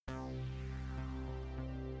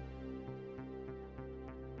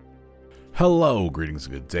Hello, greetings,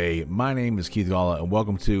 good day. My name is Keith Gala, and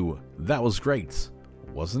welcome to That Was Great,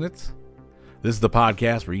 Wasn't It? This is the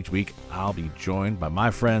podcast where each week I'll be joined by my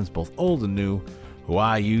friends, both old and new, who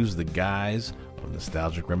I use the guise of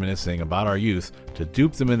nostalgic reminiscing about our youth to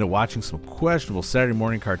dupe them into watching some questionable Saturday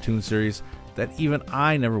morning cartoon series that even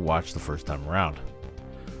I never watched the first time around.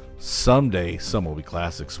 Someday, some will be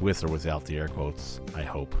classics with or without the air quotes, I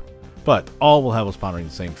hope. But all will have us pondering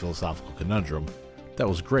the same philosophical conundrum. That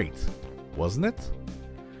was great, wasn't it?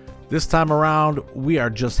 This time around, we are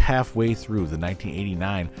just halfway through the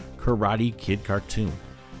 1989 Karate Kid cartoon.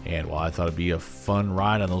 And while I thought it'd be a fun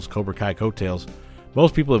ride on those Cobra Kai coattails,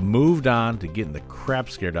 most people have moved on to getting the crap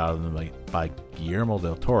scared out of them by Guillermo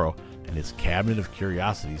del Toro and his cabinet of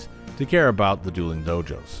curiosities to care about the dueling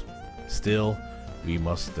dojos. Still, we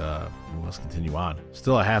must continue on.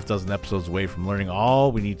 Still a half dozen episodes away from learning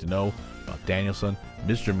all we need to know about Daniel-san,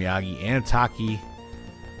 Mr. Miyagi, and Taki.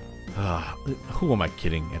 Who am I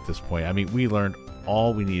kidding at this point? I mean, we learned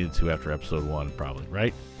all we needed to after episode 1, probably,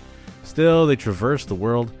 right? Still, they traverse the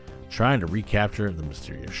world trying to recapture the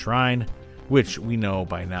mysterious shrine, which we know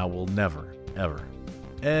by now will never, ever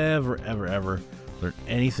learn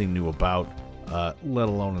anything new about, let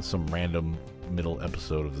alone in some random middle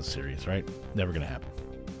episode of the series, right? Never gonna happen.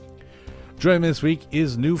 Joining me this week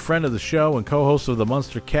is new friend of the show and co-host of the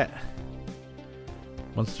Monster Cast?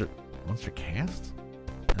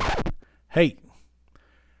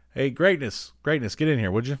 Hey, greatness, get in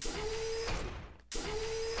here, would you?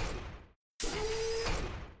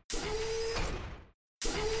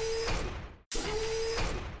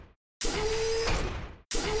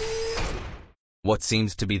 What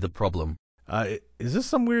seems to be the problem? Is this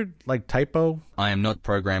some weird, typo? I am not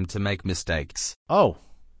programmed to make mistakes. Oh,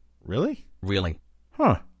 really? Really.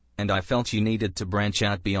 Huh. And I felt you needed to branch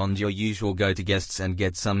out beyond your usual go-to guests and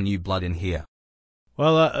get some new blood in here.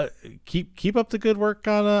 Well, keep up the good work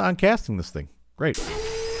on casting this thing. Great. Wait,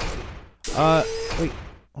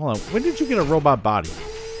 hold on. When did you get a robot body?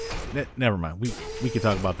 Never mind. We can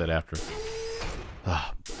talk about that after.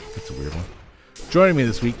 That's a weird one. Joining me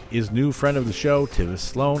this week is new friend of the show, Tivis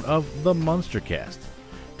Slone of the Monster Cast.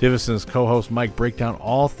 Tivis and his co-host Mike break down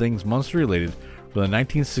all things Monster related, from the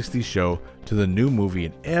 1960s show to the new movie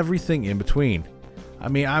and everything in between. I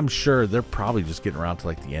mean, I'm sure they're probably just getting around to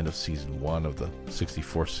the end of season 1 of the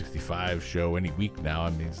 64-65 show any week now. I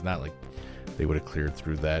mean, it's not like they would have cleared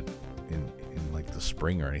through that in the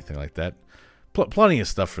spring or anything like that. Plenty of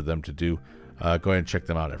stuff for them to do. Go ahead and check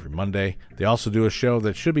them out every Monday. They also do a show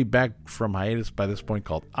that should be back from hiatus by this point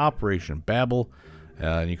called Operation Babel.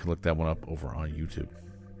 And you can look that one up over on YouTube.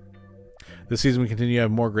 This season we continue to have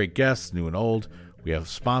more great guests, new and old. We have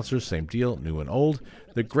sponsors, same deal, new and old.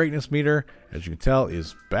 The Greatness Meter, as you can tell,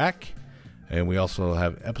 is back. And we also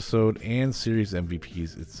have episode and series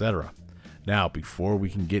MVPs, etc. Now, before we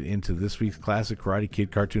can get into this week's classic Karate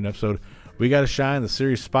Kid cartoon episode, we got to shine the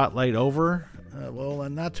series spotlight over,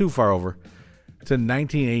 not too far over, to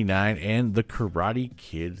 1989 and The Karate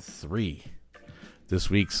Kid 3. This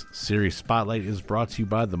week's series spotlight is brought to you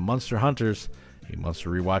by the Monster Hunters, a Monster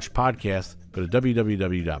Rewatch podcast. Go to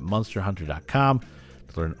www.monsterhunter.com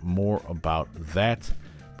to learn more about that.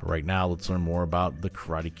 But right now, let's learn more about The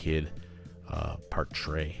Karate Kid Part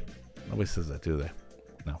 3. Nobody says that, do they?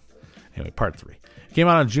 No. Anyway, Part 3. It came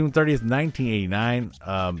out on June 30th, 1989,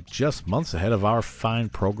 just months ahead of our fine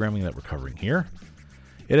programming that we're covering here.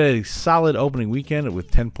 It had a solid opening weekend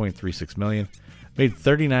with $10.36 million, made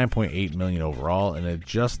 $39.8 million overall, and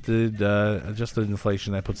adjusted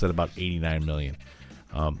inflation, that puts it at about $89 million.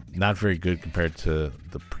 Not very good compared to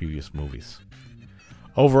the previous movies.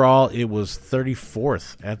 Overall, it was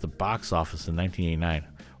 34th at the box office in 1989.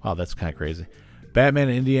 Wow, that's kind of crazy. Batman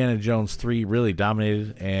and Indiana Jones 3 really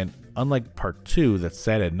dominated, and unlike Part 2 that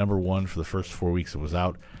sat at number 1 for the first 4 weeks it was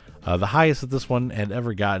out, the highest that this one had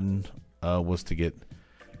ever gotten was to get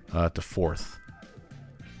to 4th.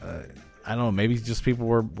 I don't know, maybe just people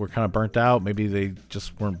were kind of burnt out. Maybe they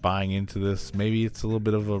just weren't buying into this. Maybe it's a little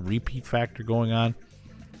bit of a repeat factor going on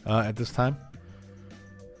at this time.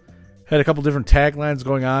 Had a couple different taglines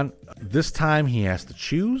going on. This time he has to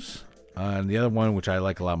choose. And the other one, which I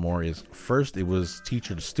like a lot more, is first it was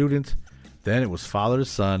teacher to student, then it was father to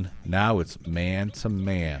son, now it's man to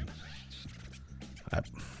man. I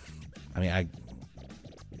mean,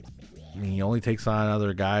 he only takes on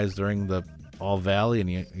other guys during the All Valley, and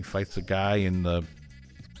he fights a guy in the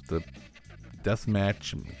death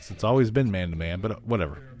match. It's always been man to man, but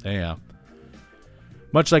whatever. Anyhow,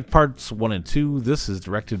 much like parts 1 and 2, this is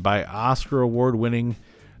directed by Oscar award-winning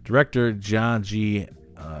director John G.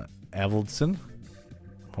 Avildsen.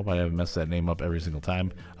 Hope I haven't messed that name up every single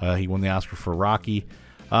time. He won the Oscar for Rocky.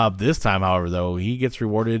 This time, however, though, he gets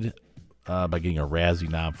rewarded by getting a Razzie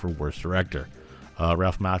nom for Worst Director.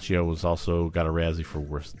 Ralph Macchio was also got a Razzie for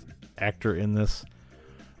Worst Actor in this.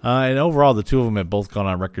 And overall, the two of them had both gone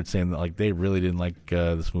on record saying that like they really didn't like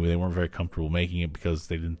this movie. They weren't very comfortable making it because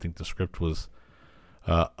they didn't think the script was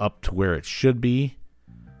up to where it should be.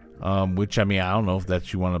 Which, I mean, I don't know if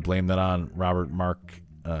that you want to blame that on Robert Mark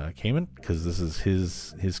Kamen, because this is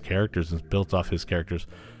his characters and it's built off his characters.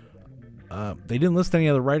 They didn't list any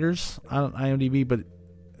other writers on IMDb, but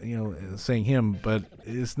saying him, but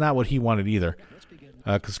it's not what he wanted either.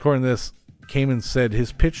 Because according to this, Kamen said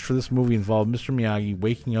his pitch for this movie involved Mr. Miyagi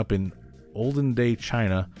waking up in olden day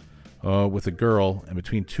China with a girl and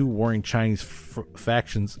between two warring Chinese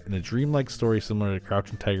factions in a dreamlike story similar to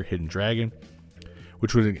Crouching Tiger, Hidden Dragon,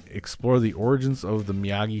 which would explore the origins of the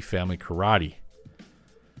Miyagi family karate.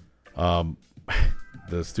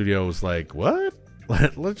 The studio was like, "What?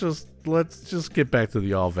 Let's just get back to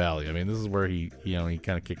the All Valley." I mean, this is where he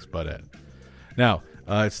kind of kicks butt at. Now,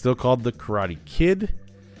 it's still called The Karate Kid,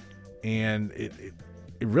 and it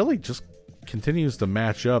really just continues to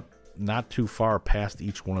match up not too far past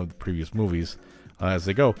each one of the previous movies as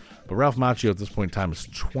they go. But Ralph Macchio at this point in time is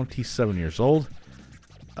 27 years old.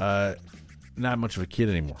 Not much of a kid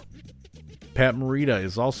anymore. Pat Morita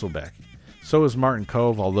is also back. So is Martin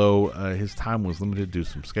Kove, although his time was limited due to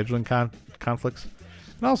some scheduling conflicts.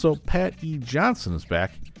 And also, Pat E. Johnson is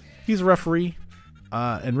back. He's a referee,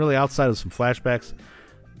 and really outside of some flashbacks,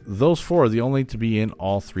 those four are the only to be in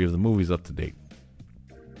all three of the movies up to date.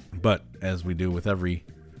 But as we do with every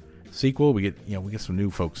sequel, we get some new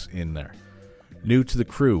folks in there. New to the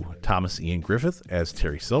crew, Thomas Ian Griffith as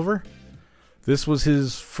Terry Silver. This was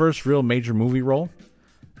his first real major movie role,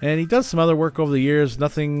 and he does some other work over the years.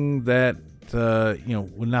 Nothing that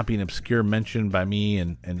would not be an obscure mention by me,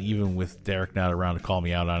 and even with Derek not around to call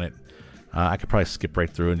me out on it, I could probably skip right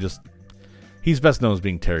through and just. He's best known as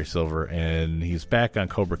being Terry Silver, and he's back on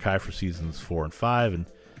Cobra Kai for seasons 4 and 5, and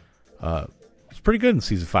it's pretty good in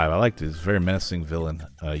season 5. I liked it. He's a very menacing villain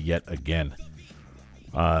yet again.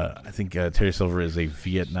 I think Terry Silver is a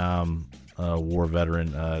Vietnam War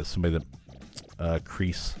veteran, somebody that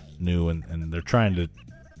Kreese knew, and they're trying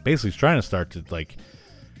to start to like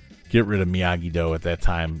get rid of Miyagi-Do at that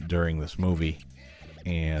time during this movie,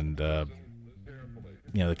 and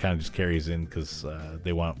that kind of just carries in because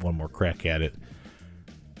they want one more crack at it.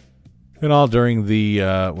 And all during the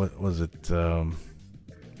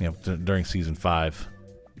during season 5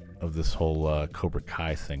 of this whole Cobra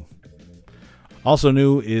Kai thing. Also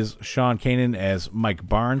new is Sean Kanan as Mike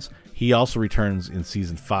Barnes. He also returns in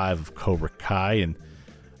season 5 of Cobra Kai, and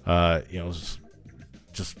is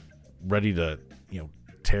just ready to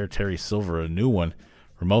tear Terry Silver a new one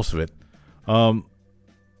for most of it.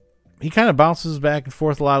 He kind of bounces back and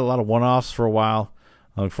forth a lot of one-offs for a while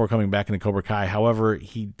before coming back into Cobra Kai. However,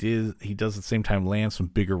 he does at the same time land some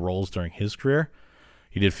bigger roles during his career.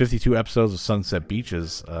 He did 52 episodes of Sunset Beach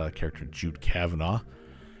as character Jude Kavanaugh.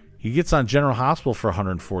 He gets on General Hospital for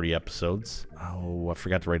 140 episodes. Oh, I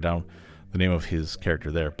forgot to write down the name of his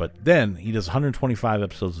character there. But then he does 125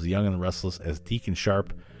 episodes of The Young and the Restless as Deacon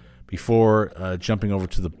Sharp before jumping over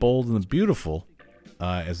to The Bold and the Beautiful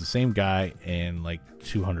as the same guy in like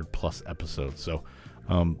 200 plus episodes. So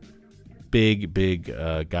big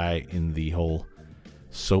guy in the whole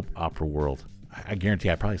soap opera world. I guarantee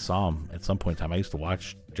I probably saw him at some point in time. I used to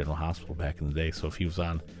watch General Hospital back in the day, so if he was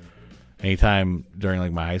on anytime during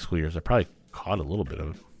like my high school years, I probably caught a little bit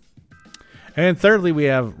of it. And thirdly, we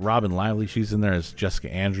have Robin Lively. She's in there as Jessica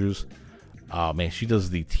Andrews. Oh man, she does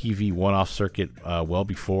the TV one-off circuit well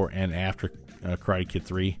before and after Karate Kid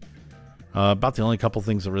 3. About the only couple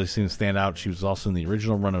things that really seem to stand out. She was also in the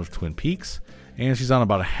original run of Twin Peaks, and she's on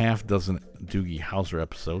about a half dozen Doogie Howser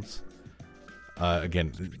episodes.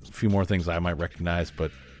 Again, a few more things I might recognize,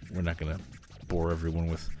 but we're not going to bore everyone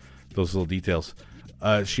with those little details.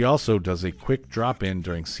 She also does a quick drop-in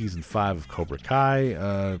during season 5 of Cobra Kai.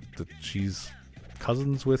 That she's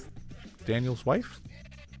cousins with Daniel's wife.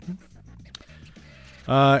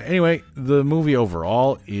 Anyway, the movie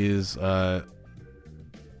overall is the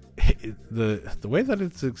way that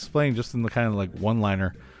it's explained, just in the kind of like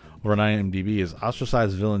one-liner over on IMDb, is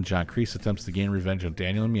ostracized villain John Kreese attempts to gain revenge on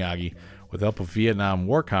Daniel and Miyagi with the help of Vietnam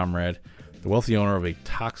War comrade, the wealthy owner of a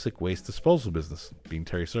toxic waste disposal business, being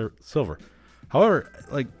Terry Silver. However,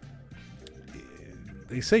 like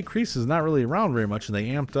they say, Kreese is not really around very much, and they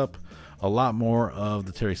amped up a lot more of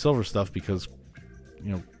the Terry Silver stuff because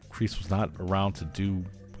Kreese was not around to do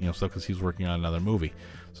stuff because he was working on another movie.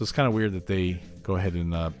 So it's kind of weird that they go ahead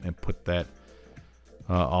and put that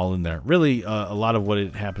all in there. Really, a lot of what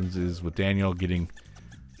it happens is with Daniel getting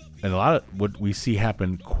And a lot of what we see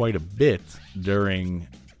happen quite a bit during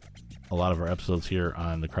a lot of our episodes here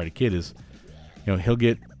on The Karate Kid is,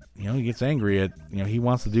 he gets angry at, he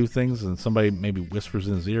wants to do things and somebody maybe whispers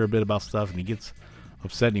in his ear a bit about stuff and he gets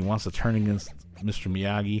upset and he wants to turn against Mr.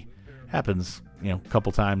 Miyagi. Happens, a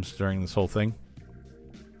couple times during this whole thing.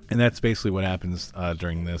 And that's basically what happens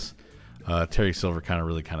during this. Terry Silver kind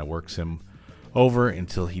of works him over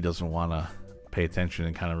until he doesn't want to pay attention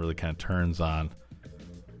and kind of turns on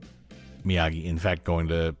Miyagi. In fact, going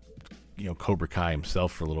to, Cobra Kai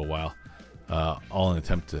himself for a little while. All in an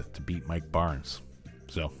attempt to beat Mike Barnes.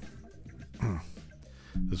 So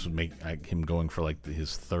this would make him going for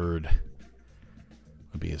his third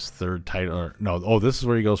title. Or no, this is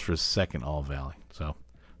where he goes for his second All Valley. So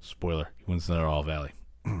spoiler, he wins another All Valley.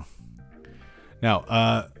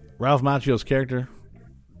 Now, Ralph Macchio's character,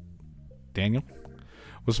 Daniel,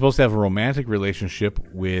 was supposed to have a romantic relationship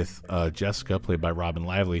with Jessica, played by Robin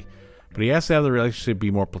Lively, but he asked to have the relationship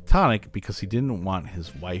be more platonic because he didn't want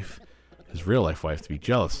his real-life wife, to be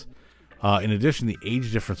jealous. In addition, the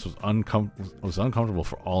age difference was uncomfortable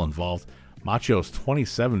for all involved. Macchio was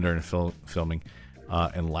 27 during filming,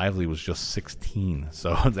 and Lively was just 16.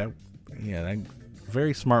 So that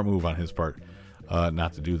very smart move on his part,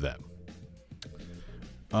 not to do that.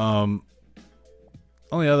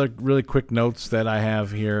 Only other really quick notes that I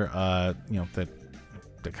have here, that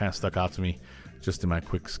kind of stuck out to me just in my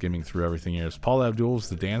quick skimming through everything here is Paula Abdul is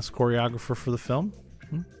the dance choreographer for the film.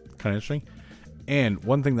 Kind of interesting. And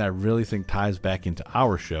one thing that I really think ties back into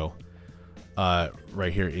our show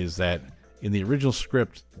right here is that in the original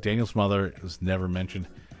script, Daniel's mother is never mentioned.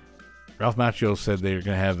 Ralph Macchio said they're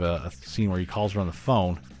going to have a scene where he calls her on the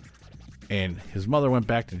phone, and his mother went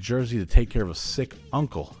back to Jersey to take care of a sick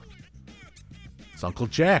uncle. It's Uncle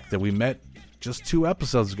Jack that we met just 2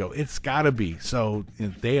 episodes ago. It's got to be. So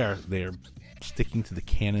they are sticking to the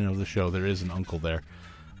canon of the show. There is an uncle there.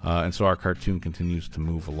 And so our cartoon continues to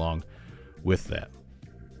move along with that.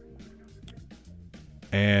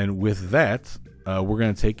 And with that, we're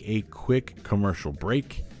going to take a quick commercial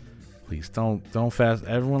break. Please don't fast.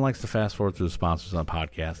 Everyone likes to fast forward through the sponsors on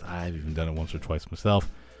podcasts. I've even done it once or twice myself.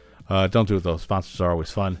 Don't do it though. Sponsors are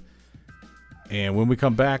always fun. And when we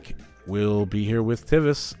come back, we'll be here with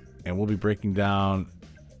Tivis, and we'll be breaking down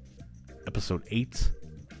episode 8,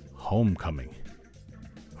 Homecoming.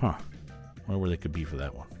 I wonder where they could be for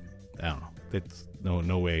that one. I don't know. It's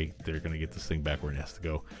no way they're going to get this thing back where it has to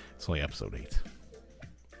go. It's only episode 8.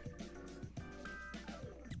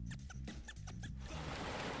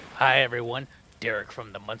 Hi everyone, Derek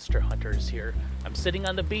from the Monster Hunters here. I'm sitting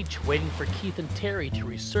on the beach waiting for Keith and Terry to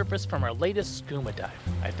resurface from our latest scuba dive.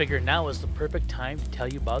 I figure now is the perfect time to tell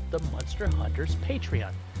you about the Monster Hunters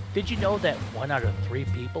Patreon. Did you know that 1 out of 3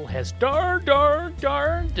 people has darn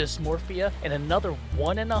dysmorphia and another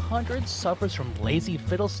 1 in 100 suffers from lazy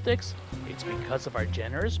fiddlesticks? It's because of our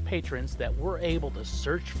generous patrons that we're able to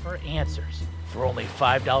search for answers. For only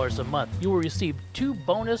 $5 a month, you will receive 2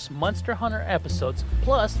 bonus Monster Hunter episodes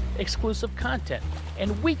plus exclusive content,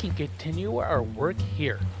 and we can continue our work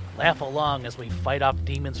here. Laugh along as we fight off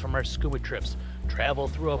demons from our scuba trips, travel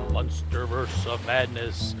through a monsterverse of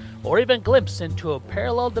madness, or even glimpse into a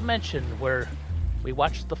parallel dimension where we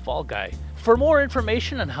watch The Fall Guy. For more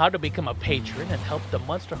information on how to become a patron and help the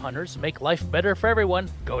Monster Hunters make life better for everyone,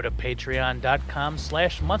 go to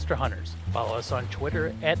patreon.com/monsterhunters. Follow us on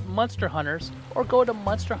Twitter @monsterhunters or go to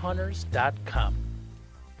monsterhunters.com.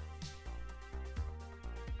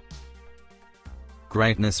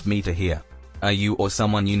 Greatness meter here. Are you or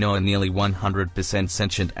someone you know a nearly 100%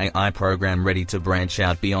 sentient AI program ready to branch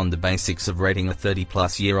out beyond the basics of rating a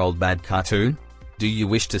 30-plus-year-old bad cartoon? Do you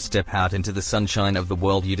wish to step out into the sunshine of the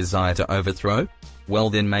world you desire to overthrow?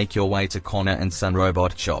 Well then make your way to Connor and Son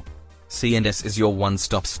Robot Shop. C&S is your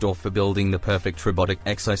one-stop store for building the perfect robotic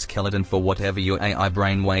exoskeleton for whatever your AI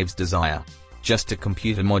brainwaves desire. Just a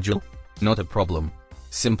computer module? Not a problem.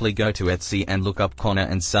 Simply go to Etsy and look up Connor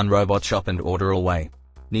and Son Robot Shop and order away.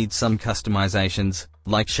 Need some customizations,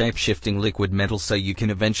 like shape-shifting liquid metal so you can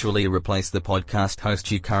eventually replace the podcast host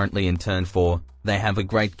you currently intern for? They have a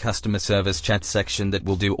great customer service chat section that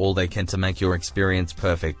will do all they can to make your experience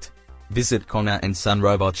perfect. Visit Connor and Son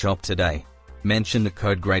Robot Shop today. Mention the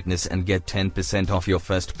code GREATNESS and get 10% off your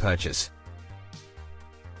first purchase.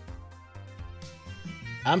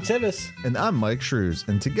 I'm Tivis. And I'm Mike Shrews,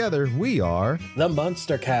 and together we are the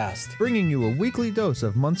Munster Cast, bringing you a weekly dose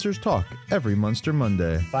of Munsters talk every Munster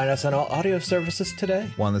Monday. Find us on all audio services today.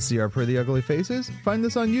 Want to see our pretty ugly faces? Find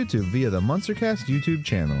us on YouTube via the Munstercast YouTube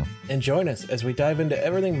channel. And join us as we dive into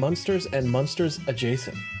everything Munsters and Munsters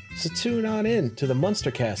adjacent. So tune on in to the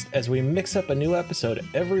Monstercast as we mix up a new episode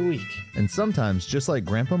every week. And sometimes, just like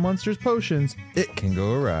Grandpa Munster's potions, it can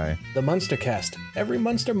go awry. The Monstercast, every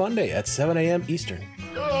Monster Monday at 7 a.m. Eastern.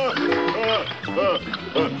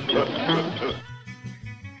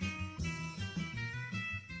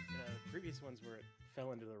 Previous ones where it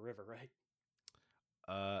fell into the river, right?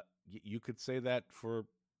 You could say that for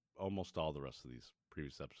almost all the rest of these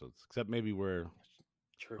previous episodes, except maybe where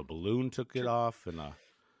True. a balloon took it off and a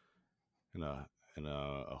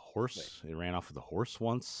horse. It ran off with a horse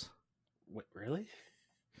once. Wait, really?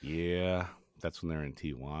 Yeah, that's when they're in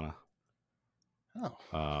Tijuana.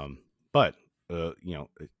 Oh. But a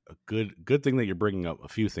good thing that you're bringing up a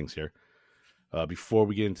few things here. Before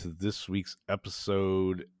we get into this week's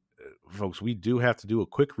episode, folks, we do have to do a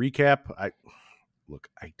quick recap. I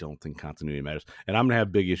don't think continuity matters, and I'm gonna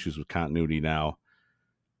have big issues with continuity now.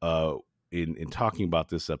 In talking about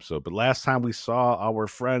this episode, but last time we saw our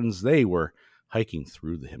friends, they were hiking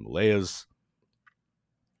through the Himalayas.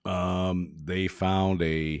 They found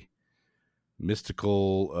a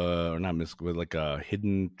mystical, or not mystical, but like a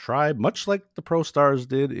hidden tribe, much like the Pro Stars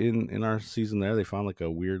did in our season. There, they found like a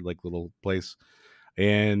weird, like little place,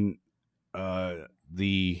 and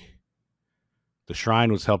the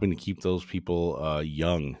shrine was helping to keep those people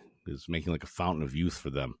young. It was making like a fountain of youth for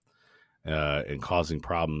them. And causing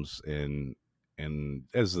problems, and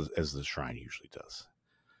as the shrine usually does.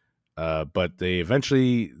 But they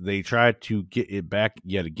eventually tried to get it back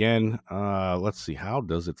yet again. Let's see, how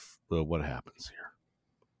does it? What happens here?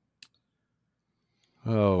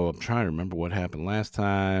 Oh, I'm trying to remember what happened last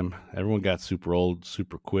time. Everyone got super old,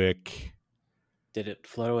 super quick. Did it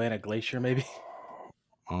float away in a glacier, maybe?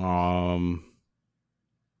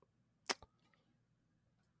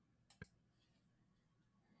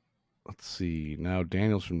 Let's see. Now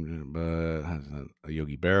Daniel's from has a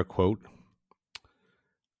Yogi Berra quote.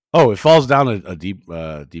 Oh, it falls down a deep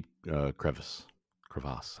crevasse,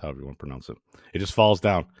 however you want to pronounce it. It just falls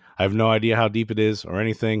down. I have no idea how deep it is or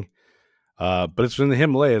anything, but it's in the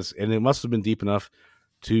Himalayas, and it must have been deep enough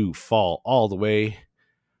to fall all the way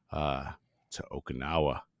to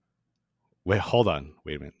Okinawa. Wait, hold on.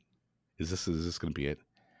 Wait a minute. Is this going to be it?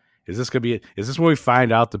 Is this going to be it? Is this when we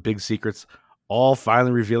find out the big secrets? All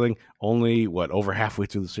finally revealing only, over halfway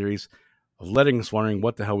through the series, of letting us wondering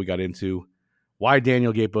what the hell we got into, why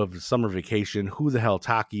Daniel gave up his summer vacation, who the hell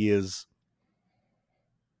Taki is.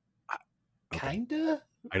 Kinda?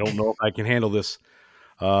 I don't know if I can handle this,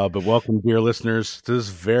 but welcome, dear listeners, to this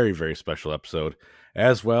very, very special episode,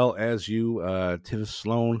 as well as you, Tivis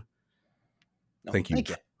Slone. Thank you for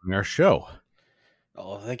joining our show.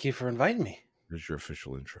 Oh, thank you for inviting me. Here's your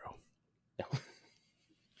official intro.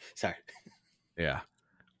 Sorry. Yeah.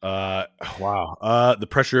 Wow. The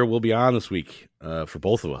pressure will be on this week for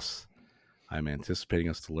both of us. I'm anticipating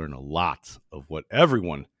us to learn a lot of what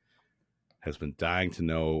everyone has been dying to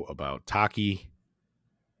know about Taki.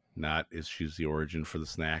 Not is she's the origin for the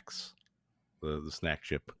snacks, the snack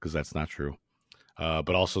chip, because that's not true.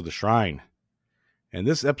 But also the shrine. And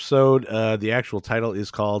this episode, the actual title is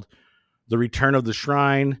called The Return of the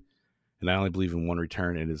Shrine. And I only believe in one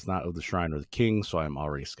return, and it's not of the shrine or the king, so I'm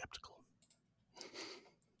already skeptical.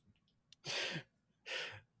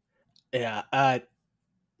 Yeah,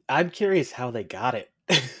 I'm curious how they got it.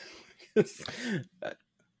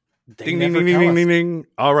 Ding, ding, ding, ding, ding, ding.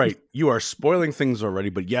 All right, you are spoiling things already,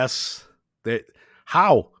 but yes,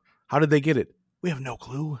 how did they get it? We have no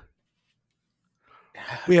clue.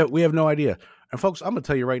 We have no idea. And folks, I'm going to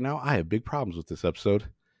tell you right now, I have big problems with this episode.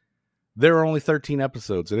 There are only 13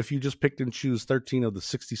 episodes, and if you just picked and choose 13 of the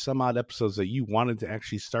 60 some odd episodes that you wanted to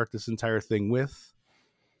actually start this entire thing with,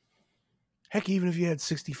 heck, even if you had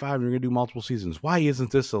 65 and you're going to do multiple seasons, why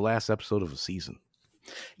isn't this the last episode of a season?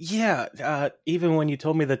 Yeah, even when you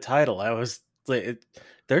told me the title, I was like,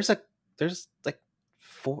 there's like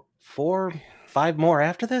 5 more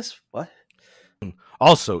after this? What?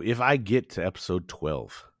 Also, if I get to episode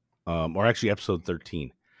 12, or actually episode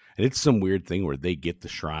 13, and it's some weird thing where they get the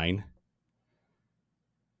shrine,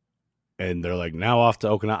 and they're like, now off to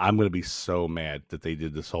Okinawa, I'm going to be so mad that they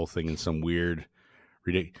did this whole thing in some weird,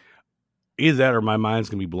 ridiculous... Either that or my mind's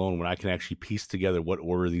going to be blown when I can actually piece together what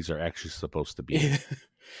order these are actually supposed to be.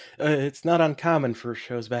 It's not uncommon for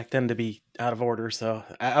shows back then to be out of order, so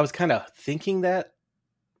I was kind of thinking that,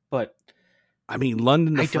 but... I mean,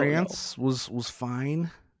 London to France was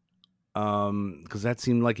fine, because that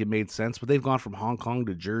seemed like it made sense, but they've gone from Hong Kong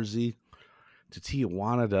to Jersey to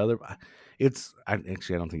Tijuana to other... I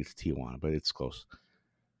don't think it's Tijuana, but it's close.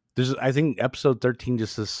 I think episode 13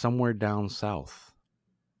 just says somewhere down south.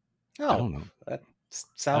 Oh, I don't know.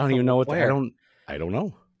 South I don't even know what where? I don't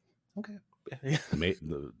know. Okay.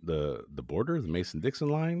 the border, the Mason-Dixon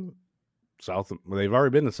line, south. Well, they've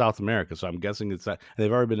already been to South America, so I'm guessing it's that.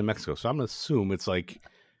 They've already been to Mexico, so I'm gonna assume it's like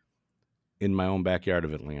in my own backyard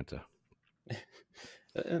of Atlanta.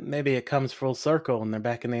 Maybe it comes full circle and they're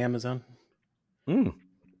back in the Amazon.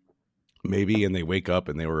 Maybe, and they wake up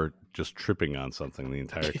and they were just tripping on something the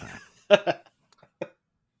entire time.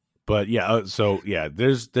 But yeah,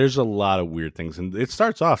 there's a lot of weird things, and it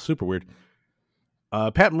starts off super weird.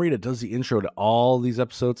 Pat Morita does the intro to all these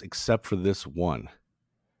episodes except for this one,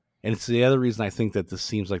 and it's the other reason I think that this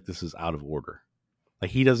seems like this is out of order.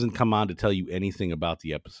 Like, he doesn't come on to tell you anything about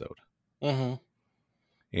the episode. Mm-hmm.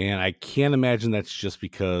 And I can't imagine that's just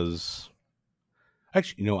because...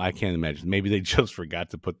 Actually, I can't imagine. Maybe they just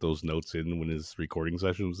forgot to put those notes in when his recording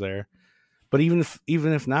session was there. But even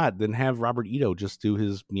if not, then have Robert Ito just do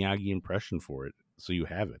his Miyagi impression for it, so you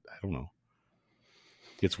have it. I don't know.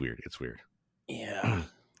 It's weird. Yeah.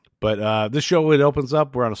 But this show, it opens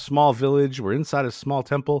up. We're on a small village. We're inside a small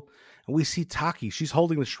temple. And we see Taki. She's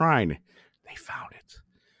holding the shrine. They found it.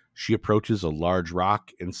 She approaches a large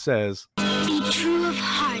rock and says, "Be true of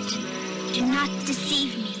heart. Do not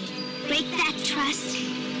deceive me. Break that trust,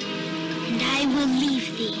 and I will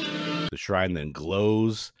leave thee." The shrine then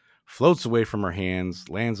glows, floats away from her hands,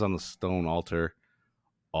 lands on the stone altar.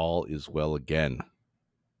 All is well again.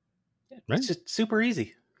 Right? It's just super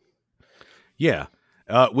easy. Yeah.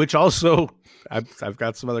 Which also, I've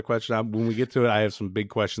got some other questions. When we get to it, I have some big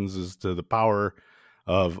questions as to the power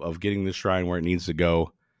of getting this shrine where it needs to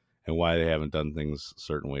go and why they haven't done things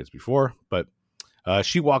certain ways before. But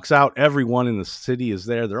she walks out. Everyone in the city is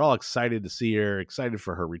there. They're all excited to see her, excited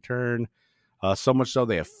for her return. So much so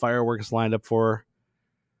they have fireworks lined up for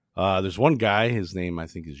her. There's one guy, his name I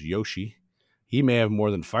think is Yoshi. He may have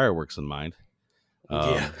more than fireworks in mind.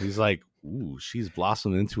 He's like, ooh, she's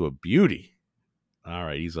blossomed into a beauty. All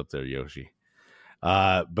right, he's up there, Yoshi.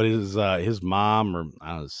 But his mom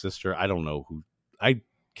or his sister, I don't know who. I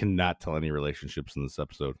cannot tell any relationships in this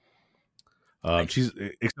episode. She's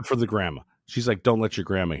except for the grandma. She's like, don't let your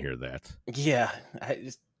grandma hear that. Yeah,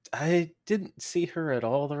 I didn't see her at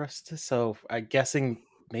all the rest of this, so I'm guessing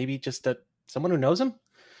maybe just someone who knows him?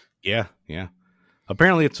 Yeah.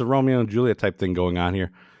 Apparently it's a Romeo and Juliet type thing going on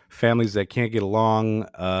here. Families that can't get along,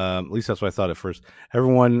 at least that's what I thought at first.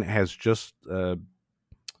 Everyone has just, even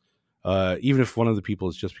if one of the people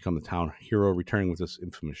has just become the town hero, returning with this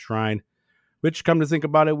infamous shrine, which, come to think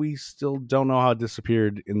about it, we still don't know how it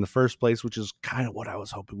disappeared in the first place, which is kind of what I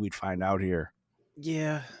was hoping we'd find out here.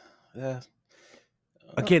 Yeah.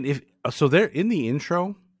 Again, so they're in the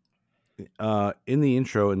intro, in the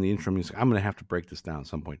intro music, I'm going to have to break this down at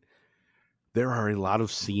some point. There are a lot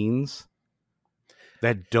of scenes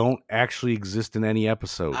that don't actually exist in any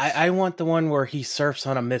episodes. I want the one where he surfs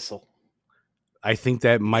on a missile. I think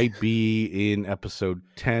that might be in episode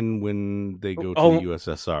 10 when they go to the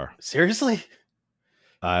USSR. Seriously?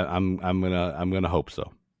 I'm gonna hope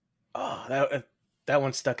so. Oh, that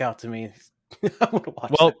one stuck out to me. I want to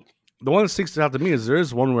watch it. The one that sticks out to me is there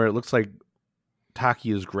is one where it looks like Taki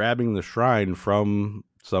is grabbing the shrine from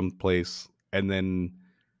someplace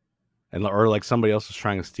or like somebody else is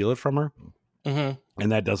trying to steal it from her. Mm-hmm.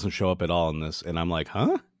 And that doesn't show up at all in this. And I'm like,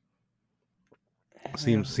 huh?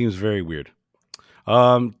 Seems very weird.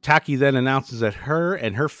 Taki then announces that her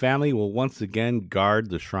and her family will once again guard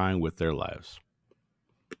the shrine with their lives.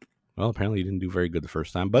 Well, apparently you didn't do very good the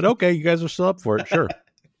first time, but okay, you guys are still up for it. Sure.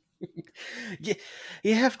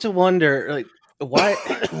 You have to wonder, like,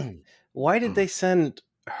 why did they send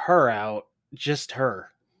her out? Just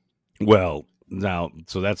her. Well, now,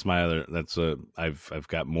 so that's my other. I've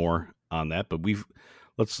got more on that, but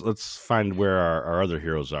let's find where our other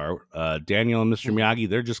heroes are. Daniel and Mr. Miyagi,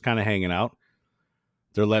 they're just kind of hanging out.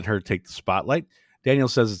 They're letting her take the spotlight. Daniel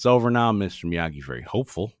says it's over now. Mr. Miyagi very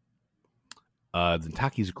hopeful. Then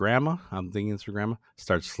Taki's grandma, I'm thinking it's her grandma,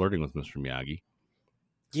 starts flirting with Mr. Miyagi.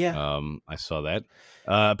 Yeah. I saw that.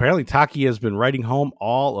 Apparently Taki has been writing home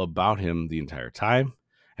all about him the entire time.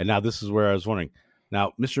 And now this is where I was wondering.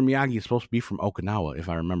 Now, Mr. Miyagi is supposed to be from Okinawa, if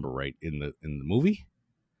I remember right, in the movie.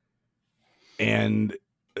 And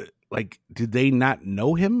like, did they not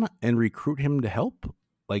know him and recruit him to help?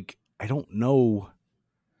 Like, I don't know.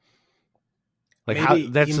 Like, maybe how?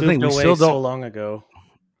 That's he the thing. moved We away still don't. So long ago.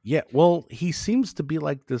 Yeah. Well, he seems to be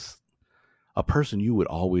like a person you would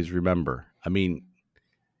always remember. I mean,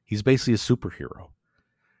 he's basically a superhero.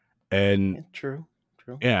 And yeah, true.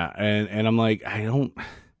 Yeah, and I'm like, I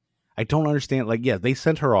don't understand. Like, yeah, they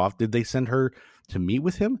sent her off. Did they send her to meet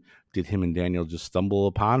with him? Did him and Daniel just stumble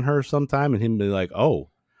upon her sometime and him be like, oh,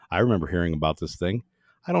 I remember hearing about this thing?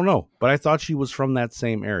 I don't know, but I thought she was from that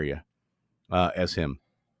same area as him.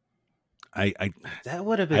 That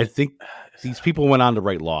would have been. I think these people went on to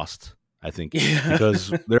write Lost. I think Yeah.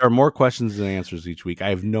 because there are more questions than answers each week. I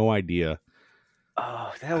have no idea.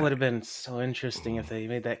 Oh, that would have been so interesting if they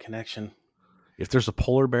made that connection. If there's a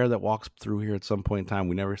polar bear that walks through here at some point in time,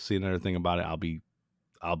 we never see another thing about it.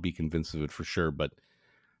 I'll be convinced of it for sure. But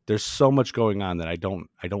there's so much going on that I don't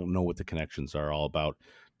know what the connections are all about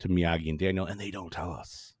to Miyagi and Daniel, and they don't tell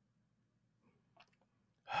us.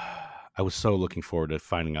 I was so looking forward to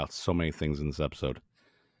finding out so many things in this episode.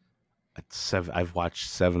 I've watched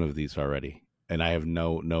 7 of these already, and I have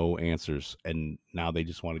no answers. And now they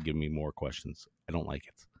just want to give me more questions. I don't like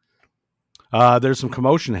it. There's some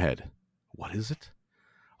commotion ahead. What is it?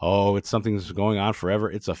 Oh, it's something that's going on forever.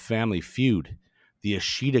 It's a family feud. The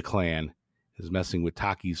Ishida clan is messing with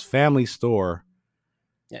Taki's family store.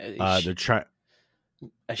 Yeah, They're trying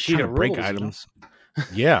Ishida to break rules, items.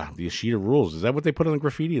 Yeah, the Ishida rules. Is that what they put on the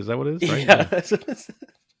graffiti? Is that what it is? Right? Yeah, that's what it's.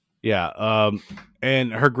 Yeah.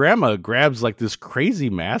 And her grandma grabs like this crazy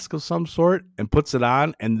mask of some sort and puts it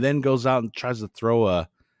on, and then goes out and tries to throw a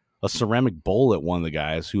ceramic bowl at one of the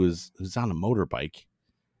guys who's on a motorbike.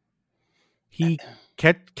 He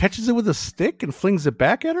catches it with a stick and flings it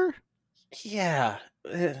back at her. Yeah,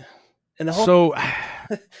 and the whole So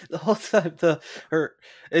the whole time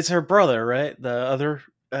it's her brother, right? The other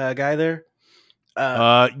guy there.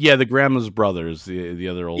 yeah, the grandma's brother is the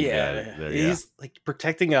other old guy there. Yeah. He's like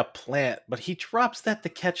protecting a plant, but he drops that to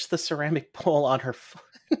catch the ceramic bowl on her foot.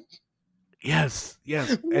 Yes.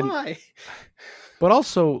 Why? But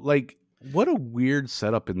also, like, what a weird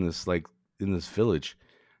setup in this village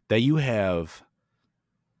that you have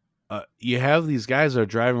these guys that are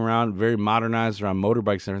driving around very modernized around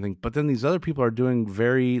motorbikes and everything, but then these other people are doing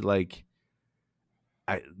very like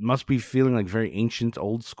must be feeling like very ancient,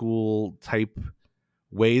 old school type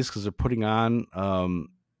ways because they're putting on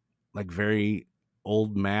like very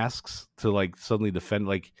old masks to like suddenly defend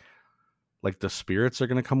like the spirits are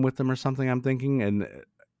going to come with them or something. I'm thinking, and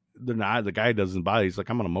they're not. The guy doesn't bother. He's like,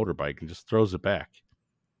 I'm on a motorbike, and just throws it back.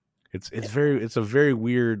 It's a very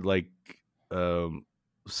weird like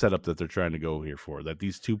setup that they're trying to go here for. That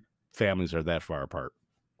these two families are that far apart.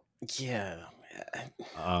 Yeah.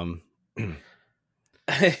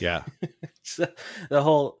 Yeah. So the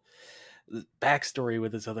whole backstory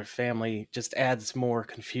with his other family just adds more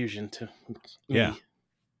confusion to me. Yeah.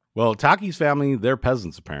 Well, Taki's family, they're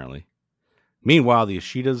peasants apparently. Meanwhile, the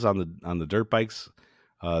Ishidas on the dirt bikes,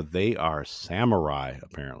 they are samurai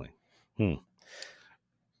apparently.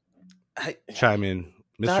 Chime in,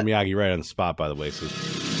 Mr. Miyagi, right on the spot. By the way, says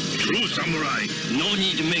true samurai. No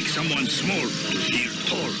need to make someone small to feel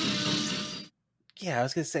tall. Yeah, I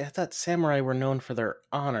was gonna say I thought samurai were known for their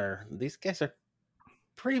honor. These guys are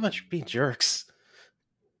pretty much being jerks.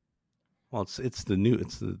 Well, it's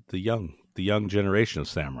the young generation of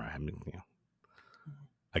samurai. I mean,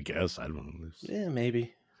 I guess I don't know. Yeah,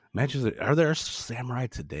 maybe. Imagine, are there samurai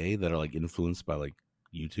today that are like influenced by like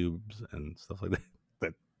YouTubes and stuff like that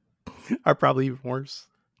that are probably even worse?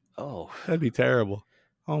 Oh, that'd be terrible.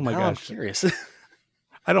 Oh my gosh, I'm curious.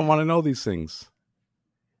 I don't want to know these things.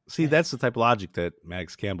 See, that's the type of logic that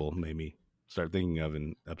Maddox Campbell made me start thinking of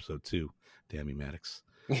in episode 2. Damn you, Maddox.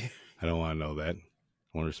 I don't want to know that.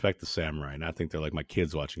 I want to respect the samurai, not think they're like my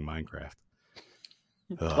kids watching Minecraft.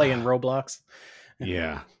 Playing Roblox.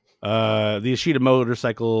 Yeah. The Ishida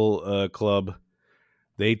Motorcycle Club,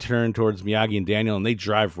 they turn towards Miyagi and Daniel, and they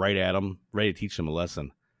drive right at them, ready to teach them a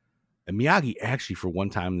lesson. And Miyagi, actually, for one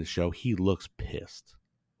time in the show, he looks pissed.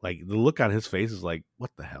 Like, the look on his face is like,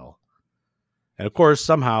 what the hell? And of course,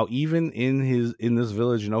 somehow, even in this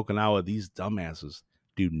village in Okinawa, these dumbasses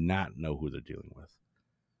do not know who they're dealing with.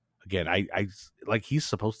 Again, I like, he's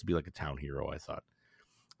supposed to be like a town hero, I thought.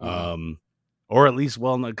 Or at least,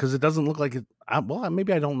 well, because it doesn't look like it. Well,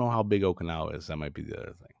 maybe I don't know how big Okinawa is. That might be the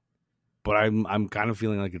other thing. But I'm kind of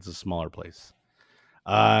feeling like it's a smaller place.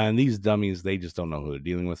 And these dummies, they just don't know who they're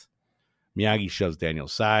dealing with. Miyagi shoves Daniel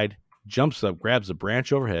aside, jumps up, grabs a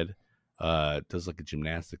branch overhead, does like a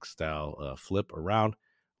gymnastics style flip around,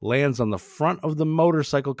 lands on the front of the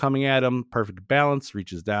motorcycle coming at him, perfect balance,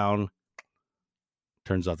 reaches down,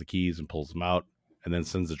 turns off the keys and pulls them out, and then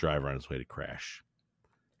sends the driver on his way to crash.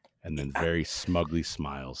 And then very smugly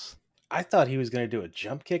smiles. I thought he was going to do a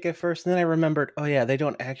jump kick at first, and then I remembered, oh yeah, they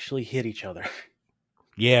don't actually hit each other.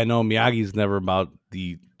 Yeah, no, Miyagi's never about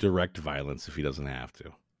the direct violence if he doesn't have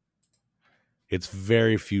to. It's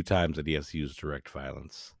very few times that he has to use direct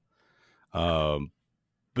violence. But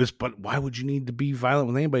why would you need to be violent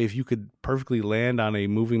with anybody if you could perfectly land on a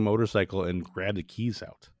moving motorcycle and grab the keys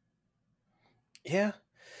out? Yeah.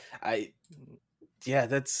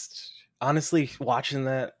 That's honestly watching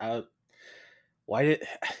that.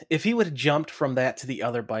 If he would have jumped from that to the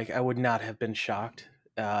other bike, I would not have been shocked.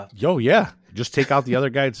 Yeah. Just take out the other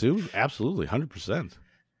guy too. Absolutely. 100%.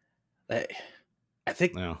 I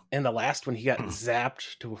think Yeah. in the last one he got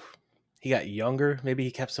zapped he got younger. Maybe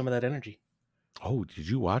he kept some of that energy. Oh, did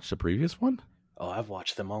you watch the previous one? Oh, I've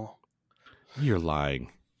watched them all. You're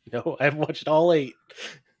lying. No, I've watched all 8.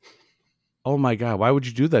 Oh my God. Why would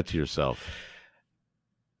you do that to yourself?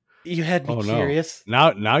 You had me curious.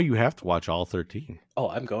 No. Now you have to watch all 13. Oh,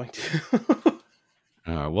 I'm going to.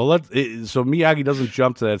 Well, so Miyagi doesn't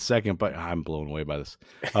jump to that second, but I'm blown away by this.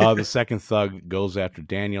 The second thug goes after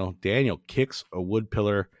Daniel. Daniel kicks a wood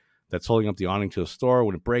pillar that's holding up the awning to a store.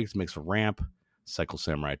 When it breaks, it makes a ramp. Cycle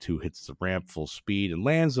Samurai 2 hits the ramp full speed and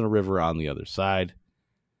lands in a river on the other side.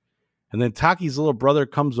 And then Taki's little brother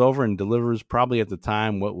comes over and delivers, probably at the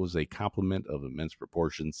time, what was a compliment of immense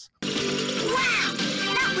proportions. Wow!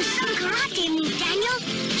 That was some karate move, Daniel.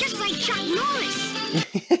 Just like Chuck Norris.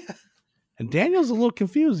 And Daniel's a little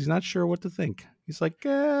confused. He's not sure what to think. He's like,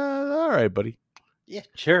 all right, buddy. Yeah,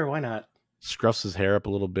 sure. Why not? Scruffs his hair up a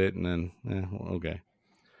little bit and then, okay.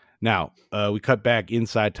 Now, we cut back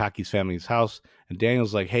inside Taki's family's house, and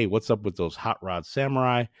Daniel's like, hey, what's up with those Hot Rod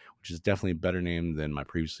Samurai? Which is definitely a better name than my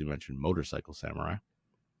previously mentioned Motorcycle Samurai.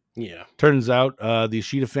 Yeah. Turns out the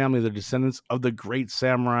Ishida family are the descendants of the great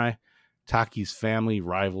samurai. Taki's family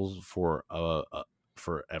rivals for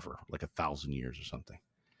forever, like 1,000 years or something.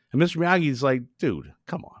 And Mr. Miyagi's like, dude,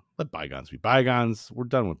 come on. Let bygones be bygones. We're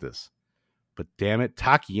done with this. But damn it,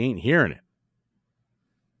 Taki ain't hearing it.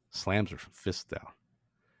 Slams her fist down.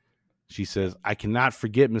 She says, I cannot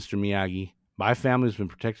forget, Mr. Miyagi. My family has been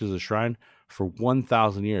protected as a shrine for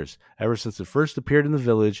 1,000 years, ever since it first appeared in the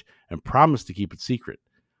village, and promised to keep it secret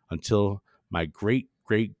until my great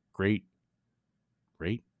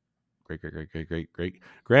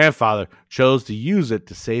grandfather chose to use it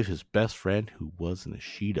to save his best friend, who was an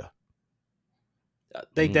Ishida.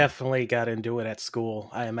 They definitely got into it at school,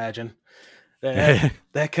 I imagine.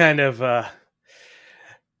 That kind of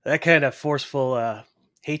forceful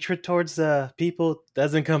hatred towards people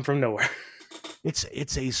doesn't come from nowhere.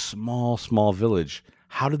 It's a small village.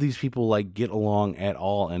 How do these people like get along at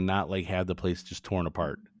all and not like have the place just torn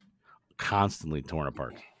apart, constantly torn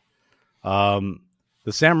apart?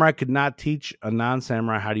 The samurai could not teach a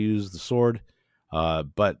non-samurai how to use the sword,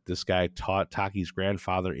 but this guy taught Taki's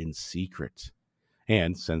grandfather in secret.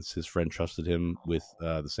 And since his friend trusted him with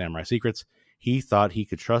the samurai secrets, he thought he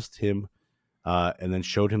could trust him, and then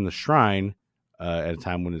showed him the shrine at a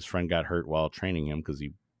time when his friend got hurt while training him because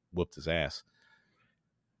he whooped his ass.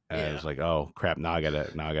 I was like, oh crap! Now I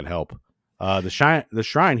gotta help. The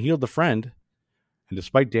shrine healed the friend, and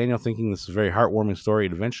despite Daniel thinking this is a very heartwarming story,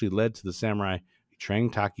 it eventually led to the samurai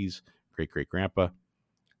betraying Taki's great-great-grandpa,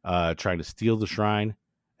 trying to steal the shrine,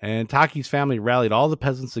 and Taki's family rallied all the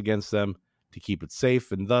peasants against them to keep it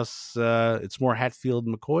safe, and thus it's more Hatfield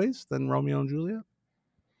and McCoys than Romeo and Juliet.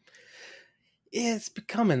 It's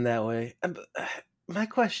becoming that way. My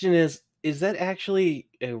question is that actually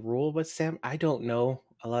a rule with Sam? I don't know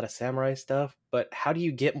a lot of samurai stuff, but how do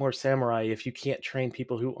you get more samurai if you can't train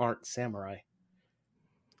people who aren't samurai?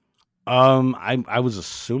 I was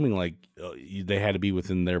assuming like they had to be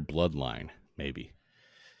within their bloodline, maybe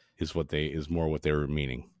is more what they were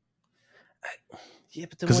meaning. Yeah,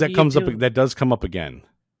 but because that does come up again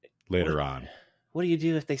later on. What do you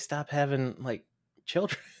do if they stop having like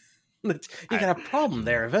children? You got a problem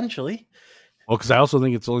there eventually. Well, because I also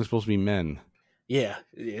think it's only supposed to be men. Yeah,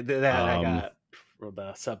 that I got from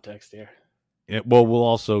the subtext here. Well, we'll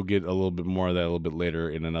also get a little bit more of that a little bit later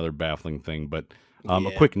in another baffling thing. But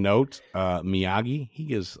a quick note, Miyagi, he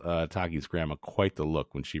gives Taki's grandma quite the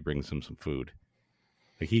look when she brings him some food.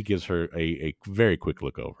 Like, he gives her a very quick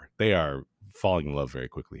look over. They are falling in love very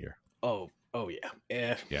quickly here. Oh yeah.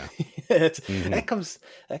 Mm-hmm.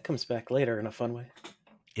 That comes back later in a fun way.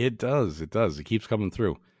 It does. It keeps coming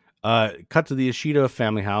through. Cut to the Ishida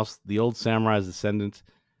family house. The old samurai's descendant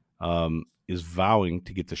is vowing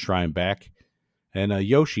to get the shrine back. And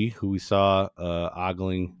Yoshi, who we saw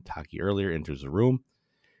ogling Taki earlier, enters the room.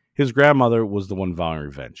 His grandmother was the one vowing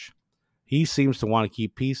revenge. He seems to want to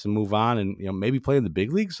keep peace and move on and maybe play in the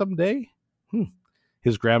big league someday.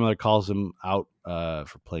 His grandmother calls him out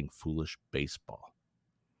for playing foolish baseball.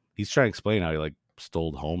 He's trying to explain how he like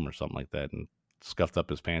stole home or something like that and scuffed up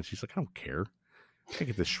his pants. She's like, I don't care. I gotta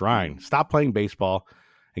get this shrine. Stop playing baseball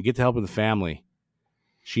and get to helping the family.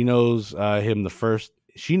 She knows him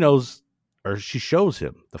she shows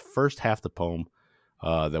him the first half the poem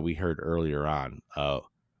that we heard earlier on.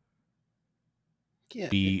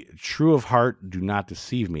 Be true of heart, do not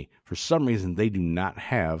deceive me. For some reason, they do not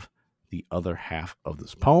have the other half of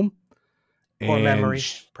this poem. Core And memory,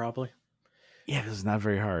 probably. Yeah, this is not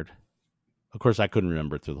very hard. Of course, I couldn't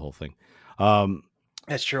remember it through the whole thing.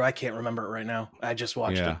 That's true. I can't remember it right now. I just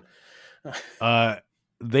watched it.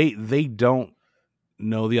 They don't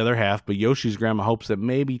know the other half, but Yoshi's grandma hopes that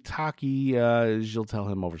maybe Taki, she'll tell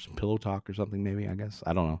him over some pillow talk or something. Maybe, I guess,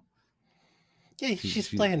 I don't know. Yeah, she's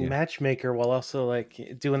playing matchmaker while also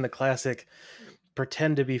like doing the classic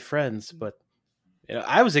pretend to be friends. But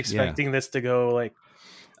I was expecting this to go like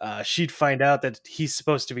she'd find out that he's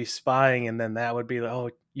supposed to be spying, and then that would be like, oh,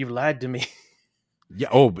 you lied to me. Yeah.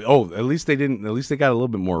 Oh. At least they didn't. At least they got a little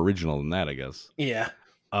bit more original than that, I guess. Yeah.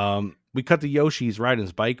 We cut to Yoshi. He's riding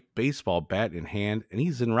his bike, baseball bat in hand, and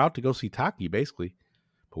he's en route to go see Taki, basically.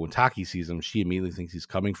 But when Taki sees him, she immediately thinks he's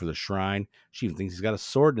coming for the shrine. She even thinks he's got a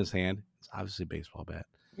sword in his hand. It's obviously a baseball bat.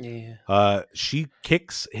 Yeah. She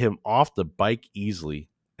kicks him off the bike easily,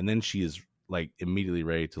 and then she is like immediately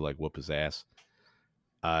ready to like whoop his ass.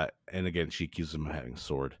 And again, she accuses him of having a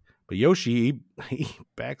sword. But Yoshi, he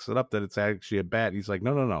backs it up that it's actually a bat. He's like,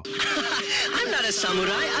 no. I'm not a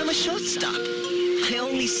samurai. I'm a shortstop. I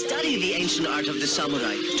only study the ancient art of the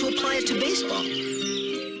samurai to apply it to baseball.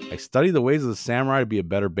 I study the ways of the samurai to be a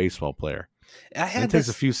better baseball player. It takes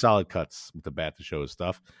a few solid cuts with the bat to show his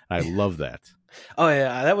stuff. And I love that. Oh,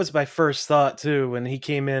 yeah. That was my first thought, too, when he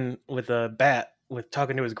came in with a bat with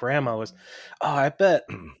talking to his grandma was, I bet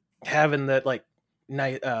having that, like,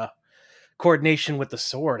 night coordination with the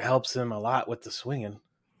sword helps him a lot with the swinging.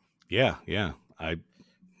 Yeah.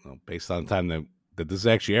 Based on the time that this is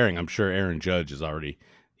actually airing, I'm sure Aaron Judge has already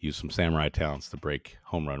used some samurai talents to break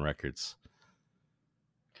home run records.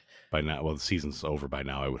 By now, well, the season's over by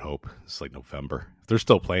now, I would hope. It's like November. If they're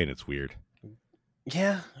still playing, it's weird.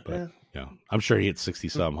 Yeah. But, I'm sure he hit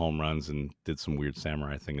 60-some home runs and did some weird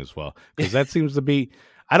samurai thing as well. Because that seems to be,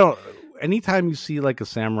 anytime you see like a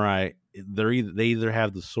samurai, they either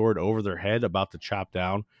have the sword over their head about to chop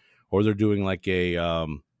down, or they're doing like a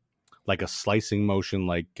slicing motion,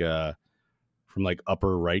 like from like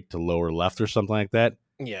upper right to lower left or something like that.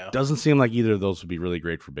 Yeah. Doesn't seem like either of those would be really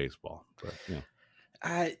great for baseball. But,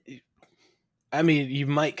 I mean, you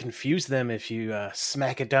might confuse them if you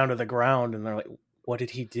smack it down to the ground and they're like, what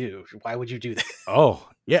did he do? Why would you do that? Oh,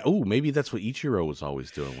 yeah. Ooh, maybe that's what Ichiro was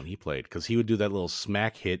always doing when he played, because he would do that little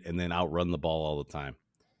smack hit and then outrun the ball all the time.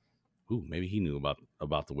 Ooh, maybe he knew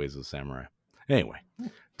about the ways of the samurai. Anyway,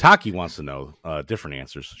 Taki wants to know different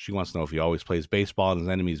answers. She wants to know if he always plays baseball in his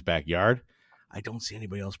enemy's backyard. I don't see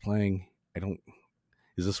anybody else playing.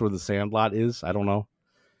 Is this where the sandlot is? I don't know.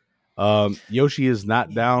 Yoshi is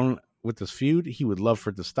not down with this feud. He would love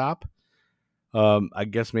for it to stop. I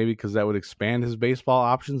guess maybe because that would expand his baseball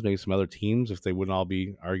options, maybe some other teams if they wouldn't all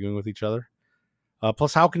be arguing with each other.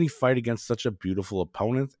 Plus, how can he fight against such a beautiful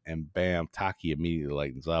opponent? And bam, Taki immediately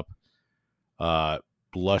lightens up.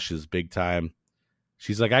 Blushes big time.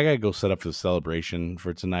 She's like, I gotta go set up the celebration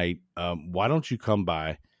for tonight. Why don't you come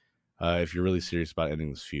by? If you're really serious about ending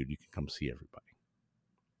this feud, you can come see everybody.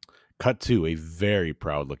 Cut to a very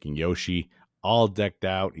proud-looking Yoshi, all decked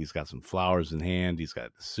out. He's got some flowers in hand. He's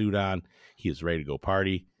got the suit on. He is ready to go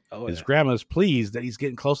party. His grandma's pleased that he's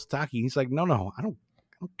getting close to Taki. He's like, no, I don't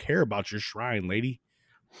care about your shrine, lady.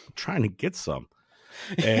 I'm trying to get some.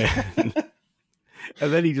 And,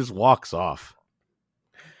 and then he just walks off.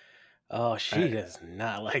 Oh, she does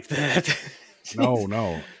not like that.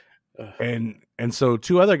 No. And so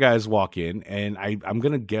two other guys walk in, and I'm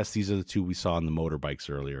gonna guess these are the two we saw on the motorbikes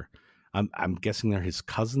earlier. I'm guessing they're his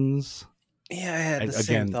cousins. Yeah, I had the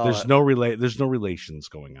same thought. There's no relations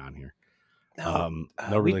going on here. No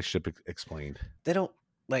relationship explained. They don't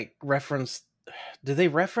like reference. Do they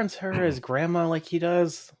reference her as grandma like he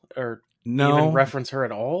does, or even reference her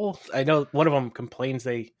at all? I know one of them complains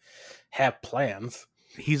they have plans.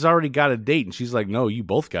 He's already got a date, and she's like, "No, you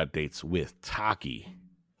both got dates with Taki."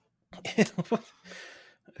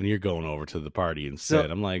 And you're going over to the party instead.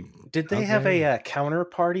 I'm like, did they have a counter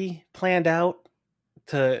party planned out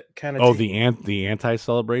to kind of? The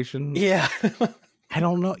anti-celebration? Yeah, I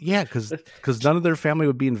don't know. Yeah, because none of their family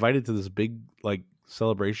would be invited to this big like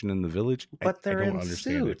celebration in the village. But they're in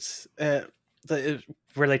suits. Where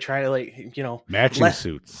they try to matching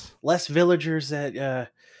suits. Less villagers at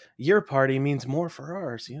your party means more for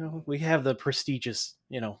ours. We have the prestigious.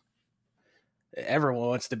 Everyone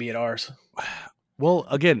wants to be at ours. Well,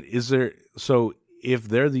 again, if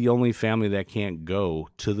they're the only family that can't go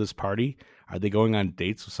to this party, are they going on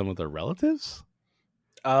dates with some of their relatives?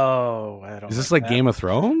 Oh, I don't. Is this like Game of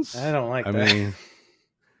Thrones? I don't like that. I mean,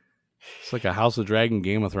 it's like a House of Dragon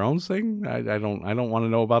Game of Thrones thing. I don't want to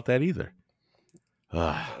know about that either.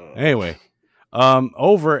 Anyway,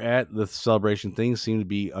 over at the celebration, things seem to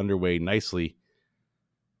be underway nicely.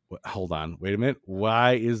 Hold on. Wait a minute.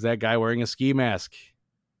 Why is that guy wearing a ski mask?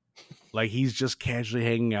 Like, he's just casually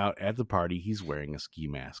hanging out at the party. He's wearing a ski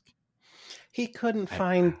mask. He couldn't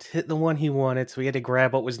find the one he wanted, so he had to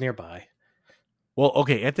grab what was nearby. Well,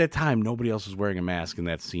 okay, at that time, nobody else was wearing a mask in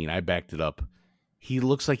that scene. I backed it up. He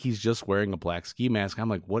looks like he's just wearing a black ski mask. I'm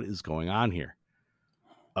like, what is going on here?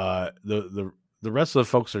 The rest of the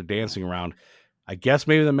folks are dancing around. I guess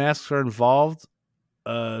maybe the masks are involved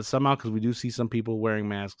somehow, because we do see some people wearing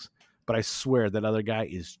masks. But I swear that other guy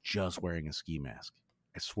is just wearing a ski mask.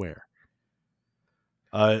 I swear.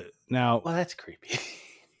 Now, well, that's creepy.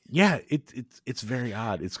 Yeah, it's very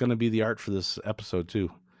odd. It's going to be the art for this episode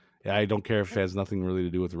too. Yeah, I don't care if it has nothing really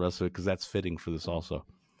to do with the rest of it, because that's fitting for this also.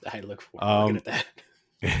 I look forward to looking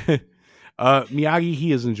at that. Miyagi,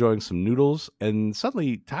 he is enjoying some noodles, and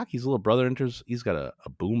suddenly Taki's little brother enters. He's got a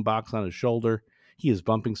boom box on his shoulder. He is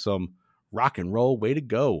bumping some rock and roll. Way to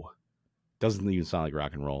go. Doesn't even sound like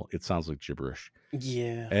rock and roll. It sounds like gibberish.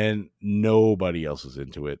 Yeah. And nobody else is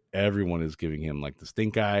into it. Everyone is giving him like the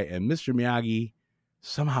stink eye, and Mr. Miyagi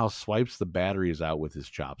somehow swipes the batteries out with his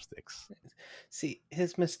chopsticks. See,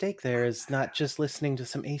 his mistake there is not just listening to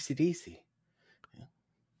some AC/DC.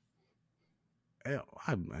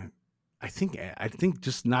 I think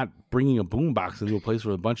just not bringing a boombox into a place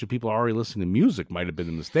where a bunch of people are already listening to music might have been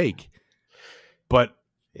a mistake. But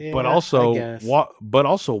also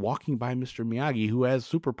walking by Mr. Miyagi, who has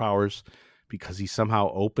superpowers, because he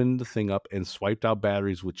somehow opened the thing up and swiped out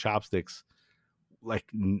batteries with chopsticks like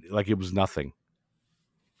it was nothing.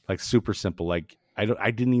 Like super simple. Like I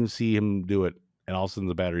didn't even see him do it, and all of a sudden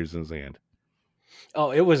the battery's in his hand. Oh,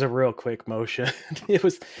 it was a real quick motion. It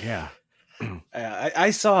was. Yeah. I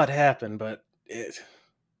saw it happen, but it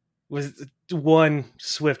was one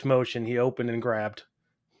swift motion. He opened and grabbed.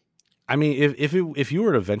 I mean, if you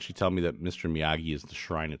were to eventually tell me that Mr. Miyagi is the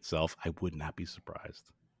shrine itself, I would not be surprised.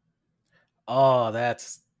 Oh,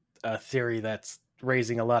 that's a theory that's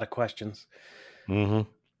raising a lot of questions.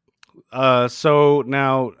 Mm-hmm. So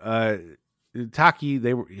now, Taki,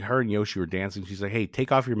 her and Yoshi were dancing. She's like, "Hey,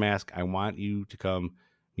 take off your mask. I want you to come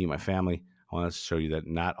meet my family. I want to show you that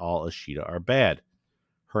not all Ashita are bad."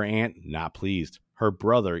 Her aunt, not pleased. Her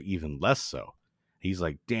brother, even less so. He's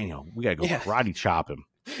like, "Daniel, we gotta go karate chop him.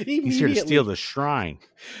 He's here to steal the shrine.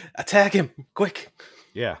 Attack him, quick."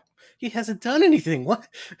 Yeah. He hasn't done anything. What?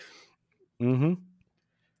 Mm-hmm.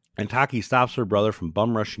 And Taki stops her brother from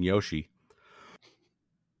bum rushing Yoshi.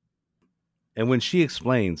 And when she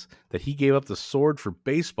explains that he gave up the sword for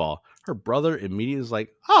baseball, her brother immediately is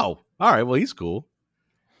like, "Oh, all right, well, he's cool.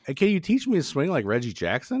 And can you teach me to swing like Reggie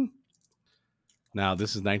Jackson?" Now,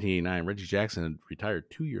 this is 1989. Reggie Jackson had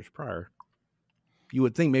retired 2 years prior. You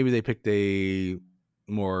would think maybe they picked a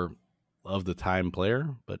more of the time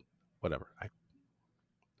player, but whatever.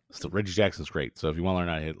 Still, Reggie Jackson's great. So if you want to learn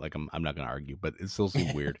how to hit, like, I'm not going to argue, but it still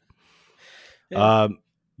seems weird. Yeah.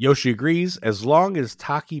 Yoshi agrees, as long as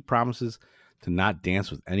Taki promises to not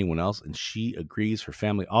dance with anyone else, and she agrees. Her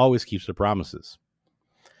family always keeps their promises.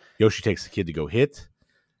 Yoshi takes the kid to go hit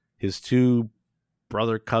his two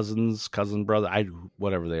cousin brother,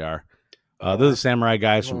 whatever they are. They're the samurai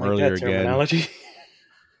guys from earlier again.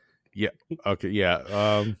 Yeah. Okay.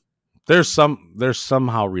 Yeah. They're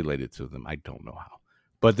somehow related to them. I don't know how,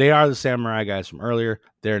 but they are the samurai guys from earlier.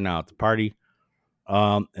 They're now at the party,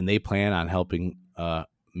 and they plan on helping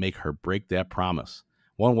make her break that promise.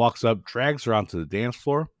 One walks up, drags her onto the dance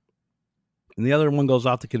floor, and the other one goes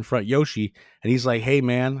out to confront Yoshi, and he's like, "Hey,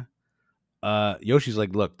 man." Yoshi's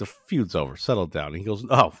like, "Look, the feud's over. Settle down." And he goes,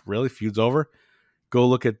 "Oh, really? Feud's over? Go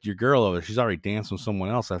look at your girl over there. She's already danced with someone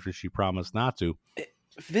else after she promised not to."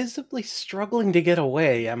 Visibly struggling to get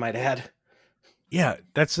away, I might add. Yeah,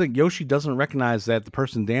 that's like Yoshi doesn't recognize that the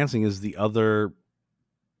person dancing is the other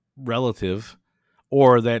relative,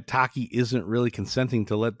 or that Taki isn't really consenting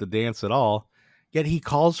to let the dance at all. Yet he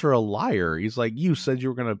calls her a liar. He's like, "You said you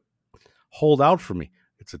were going to hold out for me."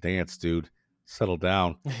 It's a dance, dude. Settle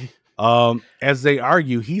down. As they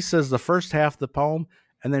argue, he says the first half of the poem,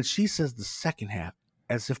 and then she says the second half,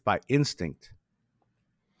 as if by instinct.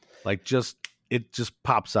 Like, it just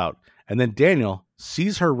pops out. And then Daniel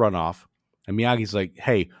sees her run off, and Miyagi's like,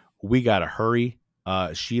 "Hey, we got to hurry.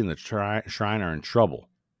 She and the shrine are in trouble."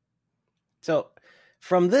 So,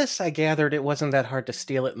 from this, I gathered it wasn't that hard to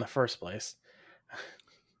steal it in the first place.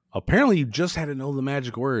 Apparently, you just had to know the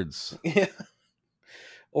magic words. Yeah.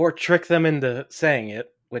 Or trick them into saying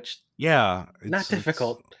it, which not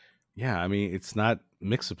difficult. I mean, it's not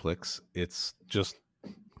Mixoplex. It's just,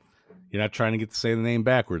 you're not trying to get to say the name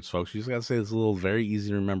backwards, folks. You just got to say this little, very easy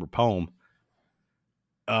to remember poem.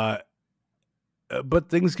 But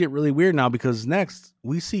things get really weird now because next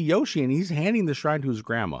we see Yoshi and he's handing the shrine to his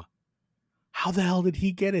grandma. How the hell did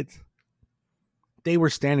he get it? They were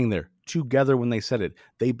standing there together when they said it.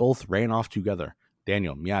 They both ran off together.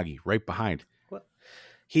 Daniel, Miyagi, right behind. What?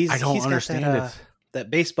 I don't understand got it. that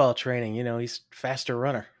baseball training. He's faster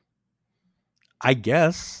runner. I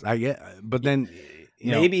guess. But then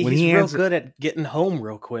maybe when he's real good at getting home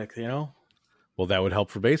real quick. Well, that would help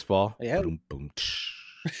for baseball. Yeah. Boom, boom.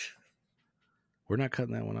 We're not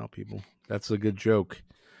cutting that one out, people. That's a good joke.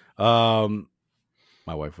 My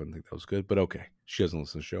wife wouldn't think that was good, but okay. She doesn't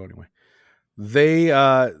listen to the show anyway.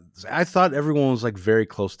 I thought everyone was like very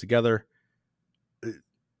close together.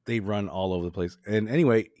 They run all over the place. And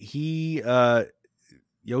anyway,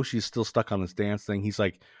 Yoshi's still stuck on this dance thing. He's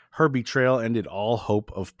like, her betrayal ended all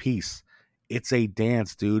hope of peace. It's a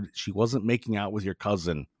dance, dude. She wasn't making out with your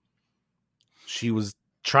cousin. She was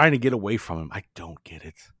trying to get away from him. I don't get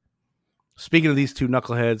it. Speaking of these two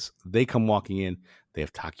knuckleheads, they come walking in. They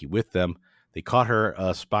have Taki with them. They caught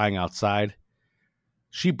her spying outside.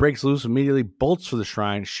 She breaks loose immediately, bolts for the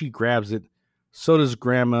shrine. She grabs it. So does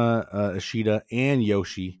Grandma Ishida and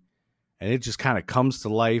Yoshi. And it just kind of comes to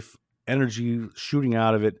life. Energy shooting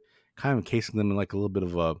out of it, kind of encasing them in like a little bit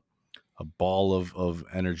of a ball of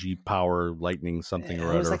energy, power, lightning, something or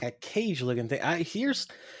other. It was like a cage-looking thing. Here's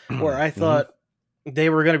where I thought they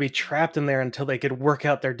were going to be trapped in there until they could work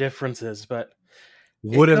out their differences, but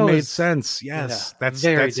would have made sense. Yes, yeah,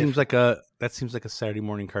 that seems like a Saturday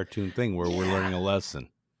morning cartoon thing where we're learning a lesson.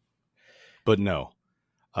 But no,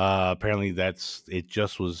 apparently it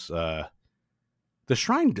just was. The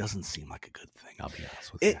shrine doesn't seem like a good thing. I'll be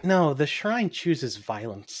honest with you. No, the shrine chooses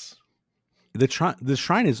violence. The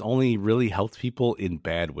shrine has only really helped people in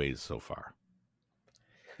bad ways so far.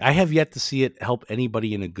 I have yet to see it help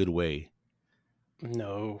anybody in a good way.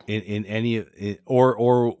 No. In any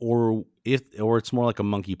or it's more like a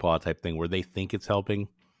monkey paw type thing where they think it's helping,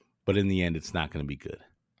 but in the end it's not going to be good.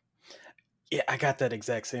 Yeah, I got that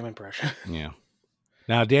exact same impression. Yeah.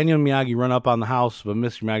 Now Daniel and Miyagi run up on the house, but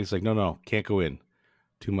Mr. Miyagi's like, no, can't go in.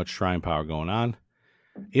 Too much shrine power going on.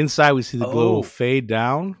 Inside we see the glow fade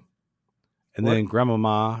down. And then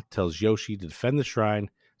Grandmama tells Yoshi to defend the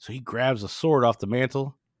shrine, so he grabs a sword off the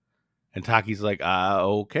mantle. And Taki's like,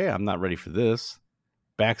 okay, I'm not ready for this.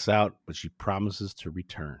 Backs out, but she promises to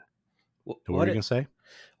return. What were you going to say?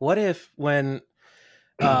 What if when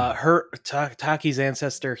Taki's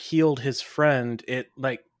ancestor healed his friend, it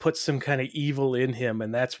like put some kind of evil in him,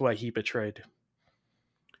 and that's why he betrayed?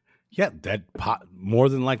 Yeah, that more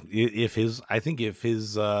than like if his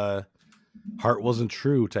heart wasn't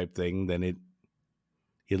true type thing, then it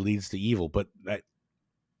leads to evil. But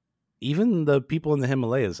even the people in the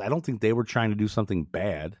Himalayas, I don't think they were trying to do something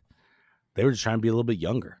bad. They were just trying to be a little bit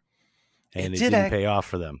younger, and it didn't pay off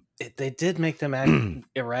for them. They did make them act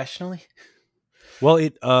irrationally. Well,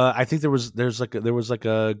 I think there was like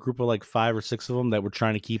a group of like 5 or 6 of them that were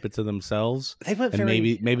trying to keep it to themselves. They went and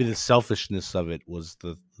maybe the selfishness of it was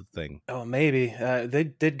the thing. Oh, maybe they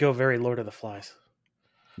did go very Lord of the Flies.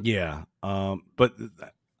 Yeah, but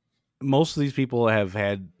most of these people have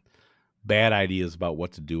had bad ideas about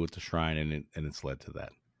what to do with the shrine, and it's led to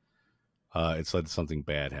that. It's led to something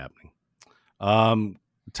bad happening.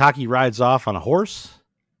 Taki rides off on a horse.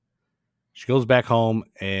 She goes back home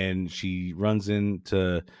and she runs into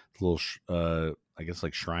the little, I guess,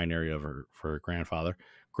 like shrine area of for her grandfather.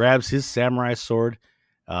 Grabs his samurai sword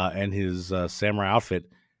and his samurai outfit,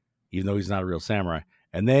 even though he's not a real samurai.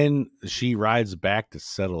 And then she rides back to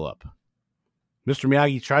settle up. Mr.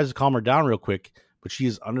 Miyagi tries to calm her down real quick, but she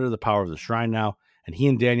is under the power of the shrine now, and he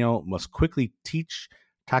and Daniel must quickly teach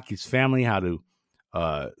Taki's family how to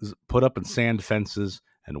put up in sand fences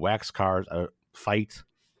and wax cars, fight.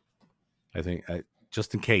 I think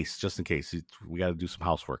just in case, we got to do some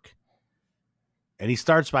housework. And he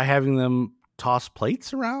starts by having them toss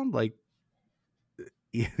plates around. Like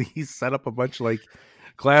he set up a bunch of like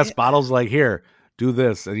glass bottles. Like, here, do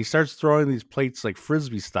this, and he starts throwing these plates like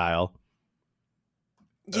frisbee style.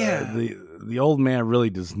 Yeah, the old man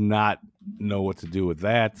really does not know what to do with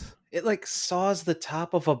that. It like saws the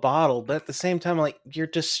top of a bottle, but at the same time, like you're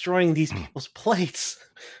destroying these people's plates.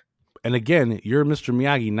 And again, you're Mr.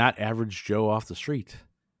 Miyagi, not average Joe off the street,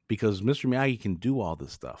 because Mr. Miyagi can do all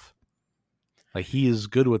this stuff. Like, he is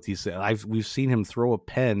good with these. We've seen him throw a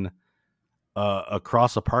pen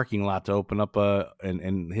across a parking lot to open up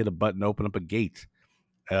and hit a button to open up a gate.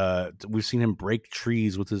 We've seen him break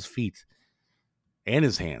trees with his feet and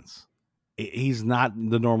his hands. He's not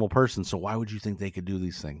the normal person, so why would you think they could do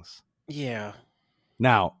these things? Yeah.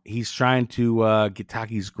 Now, he's trying to get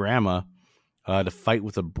Taki's grandma to fight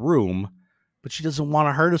with a broom, but she doesn't want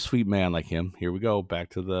to hurt a sweet man like him. Here we go, back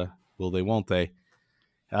to the will they, won't they.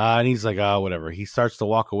 And he's like, oh, whatever. He starts to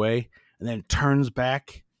walk away and then turns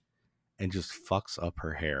back and just fucks up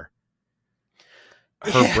her hair.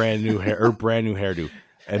 Her brand new hairdo.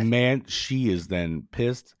 And man, she is then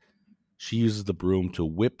pissed. She uses the broom to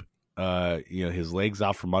whip his legs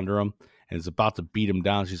out from under him and is about to beat him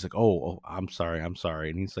down. She's like, oh, I'm sorry.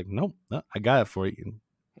 And he's like, nope, no, I got it for you.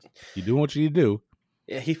 You doing what you need to do.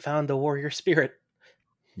 Yeah, he found the warrior spirit.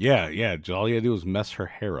 Yeah. All you had to do was mess her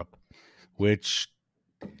hair up, which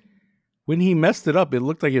when he messed it up, it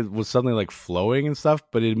looked like it was suddenly like flowing and stuff,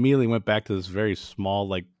 but it immediately went back to this very small,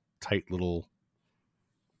 like tight little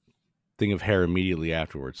thing of hair immediately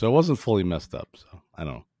afterwards. So it wasn't fully messed up. So I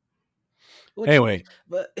don't know. Anyway.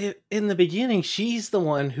 But in the beginning, she's the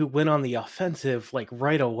one who went on the offensive like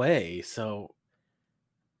right away. So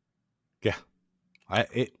yeah,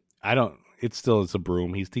 it's a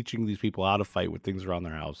broom. He's teaching these people how to fight with things around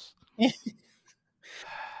their house.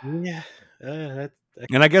 Yeah.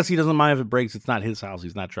 And I guess he doesn't mind if it breaks. It's not his house.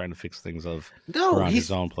 He's not trying to fix things around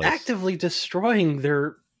his own place. Actively destroying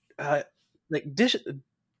their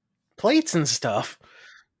plates and stuff.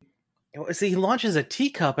 See, he launches a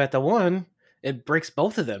teacup at the one. It breaks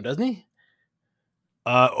both of them, doesn't he?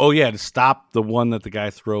 To stop the one that the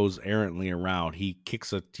guy throws errantly around, he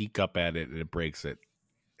kicks a teacup at it and it breaks it.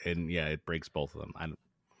 And yeah, it breaks both of them.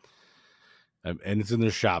 And it's in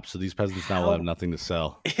their shop, so these peasants now will have nothing to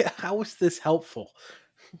sell. Yeah, how is this helpful?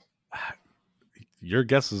 Your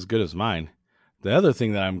guess is as good as mine. The other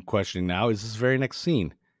thing that I'm questioning now is this very next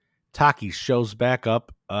scene. Taki shows back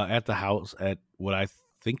up at the house at what I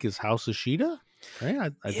think is House Ishida.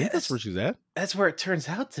 Right? I think that's where she's at. That's where it turns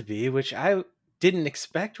out to be, which I didn't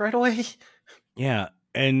expect right away. Yeah,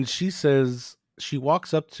 and she says she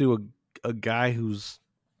walks up to a guy who's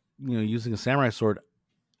using a samurai sword.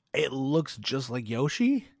 It looks just like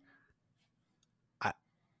Yoshi.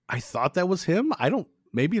 I thought that was him.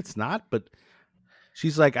 Maybe it's not, but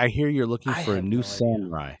she's like, I hear you're looking for a new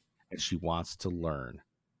samurai, and she wants to learn.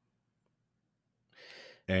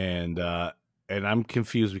 And I'm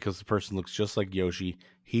confused because the person looks just like Yoshi.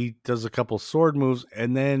 He does a couple sword moves,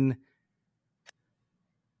 and then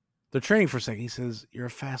they're training for a second. He says, you're a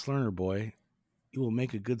fast learner, boy. You will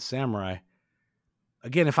make a good samurai.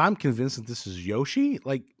 Again, if I'm convinced that this is Yoshi,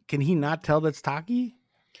 like, can he not tell that's Taki?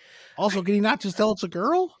 Also, can he not just tell it's a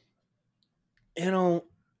girl?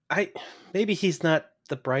 Maybe he's not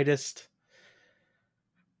the brightest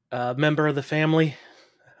member of the family.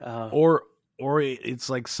 Or it's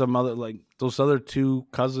like some other, like those other two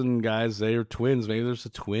cousin guys, they are twins. Maybe there's a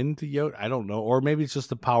twin to Yoda. I don't know. Or maybe it's just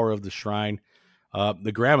the power of the shrine.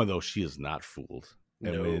 The grandma, though, she is not fooled.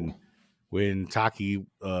 No. And when Taki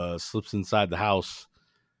slips inside the house,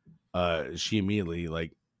 she immediately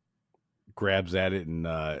like grabs at it and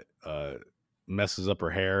messes up her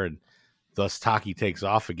hair, and thus Taki takes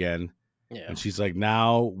off again. Yeah. And she's like,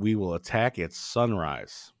 now we will attack at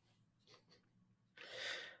sunrise.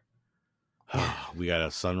 We got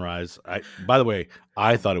a sunrise. By the way,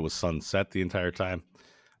 I thought it was sunset the entire time,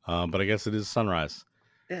 but I guess it is sunrise.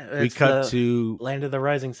 Yeah, we cut to Land of the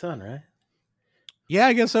Rising Sun, right? Yeah,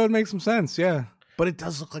 I guess that would make some sense. Yeah, but it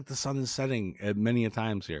does look like the sun is setting at many a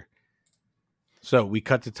times here. So we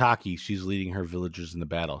cut to Taki. She's leading her villagers in the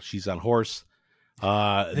battle. She's on horse.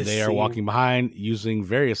 They are walking behind using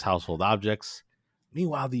various household objects.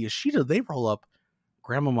 Meanwhile, the Ishida, they roll up.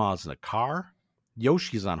 Grandmama's in a car.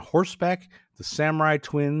 Yoshi's on horseback. The samurai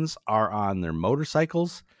twins are on their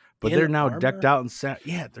motorcycles, but they're now decked out in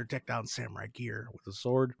they're decked out in samurai gear with a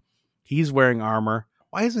sword. He's wearing armor.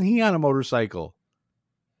 Why isn't he on a motorcycle?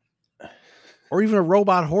 Or even a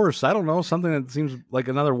robot horse. I don't know. Something that seems like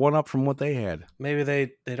another one-up from what they had. Maybe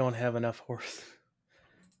they don't have enough horse.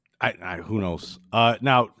 Who knows?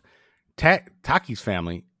 Now, Taki's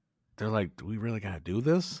family, they're like, do we really got to do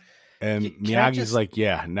this? And Miyagi's like,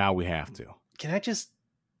 yeah, now we have to. Can I just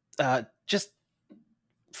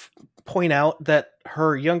point out that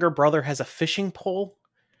her younger brother has a fishing pole?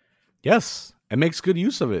 Yes, and makes good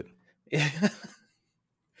use of it.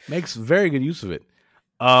 Makes very good use of it.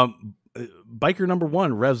 Biker number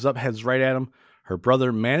one revs up, heads right at him. Her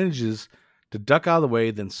brother manages to duck out of the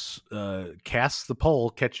way, then casts the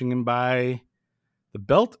pole, catching him by the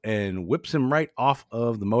belt and whips him right off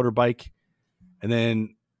of the motorbike. And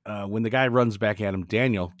then when the guy runs back at him,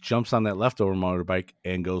 Daniel jumps on that leftover motorbike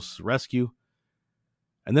and goes to rescue.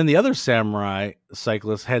 And then the other samurai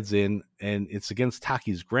cyclist heads in, and it's against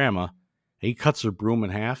Taki's grandma. He cuts her broom in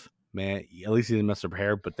half. Man, at least he didn't mess up her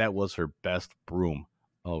hair, but that was her best broom.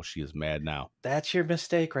 Oh, she is mad now. That's your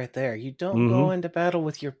mistake right there. You don't go into battle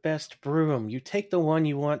with your best broom. You take the one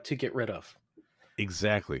you want to get rid of.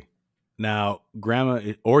 Exactly. Now,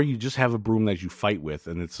 grandma, or you just have a broom that you fight with,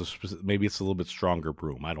 and maybe it's a little bit stronger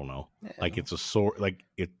broom. I don't know. Like it's a sword. Like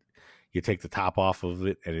you take the top off of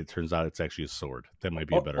it, and it turns out it's actually a sword. That might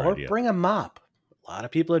be a better Or idea. bring a mop. A lot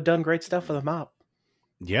of people have done great stuff with a mop.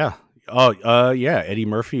 Yeah. Oh, yeah. Eddie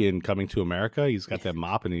Murphy in Coming to America. He's got that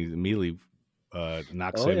mop, and he immediately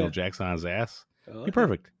knocks Samuel Jackson on his ass. Be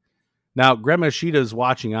perfect. Now, Grandma Ishida is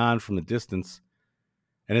watching on from the distance,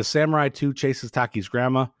 and as Samurai 2 chases Taki's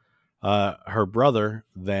grandma, her brother,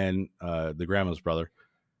 then the grandma's brother,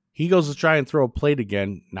 he goes to try and throw a plate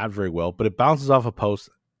again, not very well, but it bounces off a post,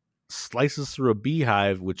 slices through a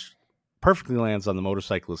beehive, which perfectly lands on the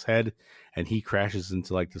motorcyclist's head, and he crashes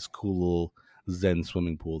into like this cool little Zen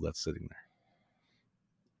swimming pool that's sitting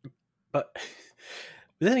there. But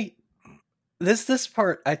then this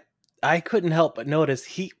part, I couldn't help but notice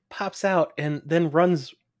he pops out and then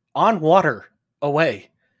runs on water away.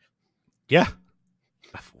 Yeah.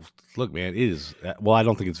 Look, man, it is. Well, I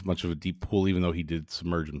don't think it's much of a deep pool, even though he did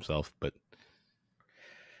submerge himself. But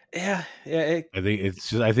yeah. I think it's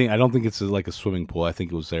just. I don't think it's like a swimming pool. I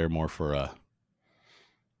think it was there more for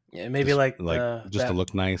maybe just to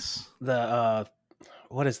look nice. The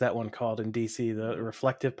what is that one called in DC? The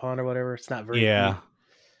reflective pond or whatever. It's not very. Yeah. Deep.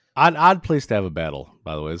 Odd place to have a battle,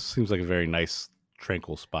 by the way. This seems like a very nice,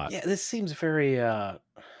 tranquil spot. Yeah, this seems very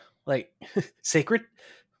like sacred.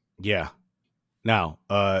 Yeah. Now,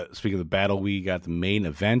 speaking of the battle, we got the main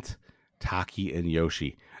event, Taki and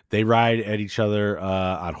Yoshi. They ride at each other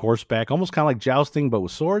on horseback, almost kind of like jousting, but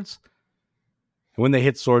with swords. And when they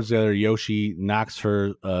hit swords together, Yoshi knocks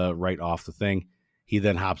her right off the thing. He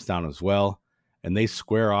then hops down as well. And they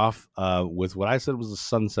square off with what I said was the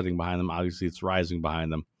sun setting behind them. Obviously, it's rising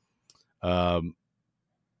behind them. But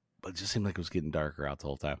it just seemed like it was getting darker out the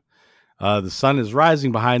whole time. The sun is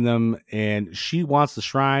rising behind them, and she wants the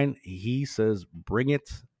shrine. He says, bring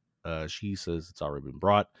it. She says it's already been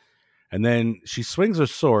brought. And then she swings her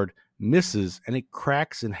sword, misses, and it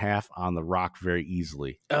cracks in half on the rock very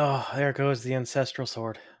easily. Oh, there goes the ancestral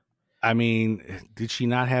sword. I mean, did she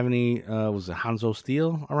not have any, was it Hanzo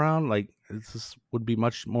steel around? Like, this would be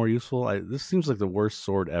much more useful. This seems like the worst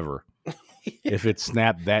sword ever. If it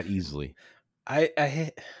snapped that easily.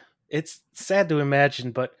 It's sad to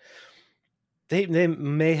imagine, but they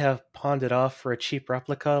may have pawned it off for a cheap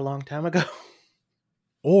replica a long time ago.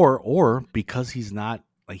 Or because he's not,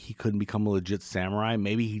 like, he couldn't become a legit samurai,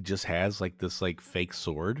 maybe he just has like this like fake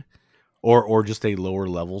sword, or just a lower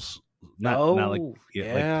levels, not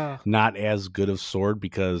as good of sword,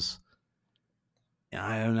 because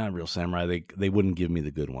I'm not a real samurai. They wouldn't give me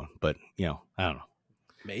the good one, but I don't know.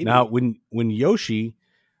 Maybe. Now when Yoshi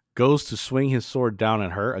goes to swing his sword down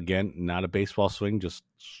at her, again, not a baseball swing, just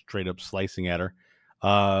straight up slicing at her.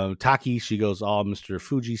 Taki, she goes all Mr.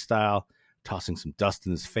 Fuji style, tossing some dust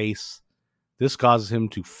in his face. This causes him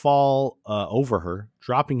to fall over her,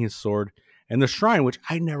 dropping his sword, and the shrine, which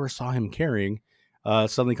I never saw him carrying,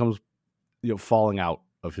 suddenly comes falling out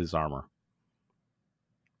of his armor.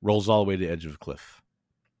 Rolls all the way to the edge of a cliff.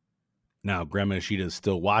 Now, Grandma Ishida is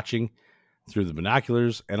still watching through the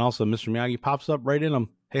binoculars, and also Mr. Miyagi pops up right in them.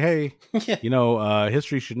 Hey,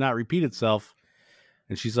 history should not repeat itself.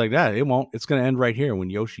 And she's like, it won't. It's going to end right here when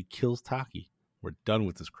Yoshi kills Taki. We're done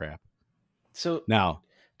with this crap. So now,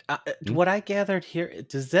 what I gathered here,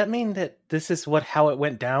 does that mean that this is how it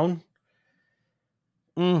went down?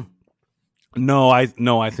 No, I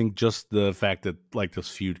think just the fact that like this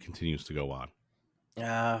feud continues to go on.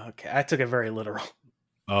 Okay, I took it very literal.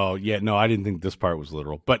 Oh yeah, no, I didn't think this part was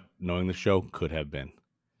literal, but knowing the show, could have been.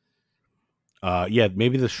 Yeah,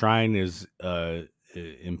 maybe the shrine is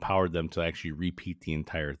empowered them to actually repeat the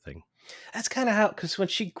entire thing. That's kind of how, because when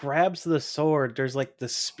she grabs the sword, there's like the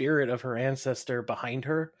spirit of her ancestor behind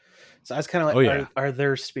her. So I was kind of like, are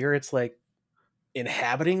there spirits like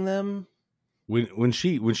inhabiting them? When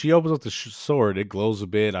she opens up the sword, it glows a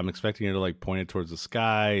bit. I'm expecting her to like point it towards the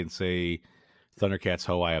sky and say, "Thundercats,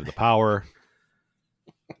 ho! I have the power."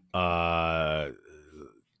 Oh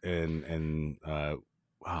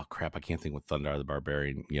crap! I can't think what Thundar the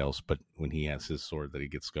Barbarian yells, but when he has his sword that he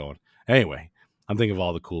gets going. Anyway, I'm thinking of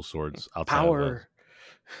all the cool swords outside. Power.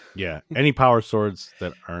 Any power swords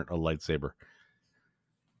that aren't a lightsaber.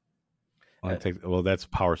 That's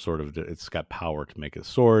power sword. It's got power to make a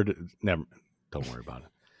sword. Never. Don't worry about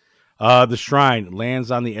it. The shrine lands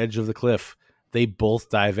on the edge of the cliff. They both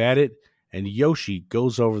dive at it, and Yoshi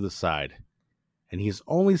goes over the side. And he is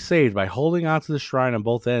only saved by holding onto the shrine on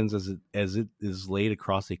both ends as it is laid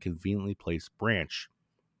across a conveniently placed branch.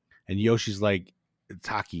 And Yoshi's like,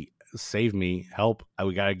 Taki, save me, help!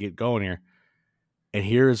 We gotta get going here. And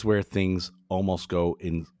here is where things almost go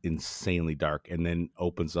insanely dark and then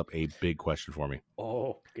opens up a big question for me.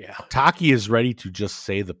 Oh, yeah. Taki is ready to just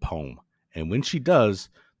say the poem. And when she does,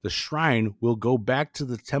 the shrine will go back to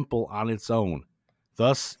the temple on its own.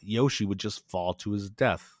 Thus, Yoshi would just fall to his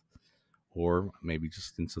death. Or maybe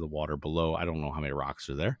just into the water below. I don't know how many rocks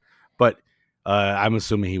are there. But I'm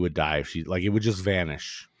assuming he would die if it would just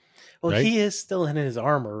vanish. Well, right? he is still in his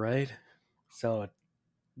armor, right? So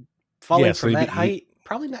falling from that height,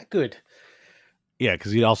 probably not good. Yeah,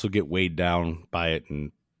 because he'd also get weighed down by it.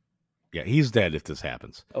 And yeah, he's dead if this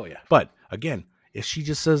happens. Oh, yeah. But again, if she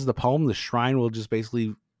just says the poem, the shrine will just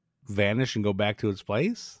basically vanish and go back to its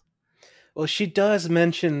place. Well, she does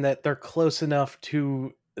mention that they're close enough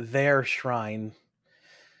to their shrine.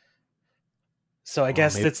 So I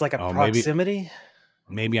guess it's like a proximity.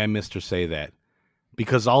 Maybe I missed her say that.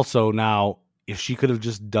 Because also now, if she could have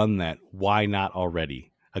just done that, why not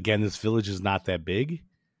already? Again, this village is not that big.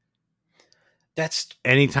 That's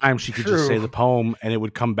anytime she could just say the poem and it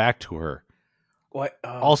would come back to her. What?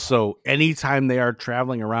 Also, anytime they are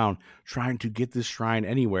traveling around trying to get this shrine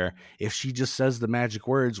anywhere, if she just says the magic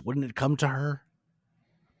words, wouldn't it come to her?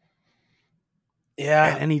 Yeah.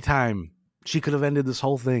 At any time, she could have ended this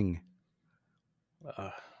whole thing.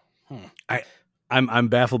 I'm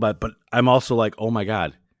baffled by it, but I'm also like, oh my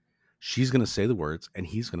God, she's going to say the words and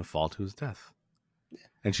he's going to fall to his death.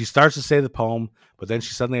 And she starts to say the poem, but then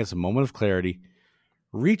she suddenly has a moment of clarity,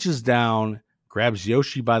 reaches down, grabs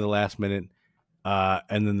Yoshi by the last minute,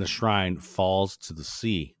 and then the shrine falls to the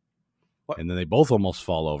sea. What? And then they both almost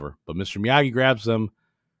fall over. But Mr. Miyagi grabs them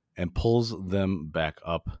and pulls them back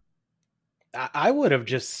up. I would have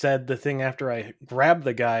just said the thing after I grabbed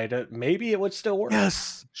the guy. Maybe it would still work.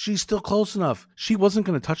 Yes, she's still close enough. She wasn't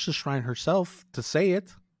going to touch the shrine herself to say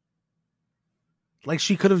it. Like,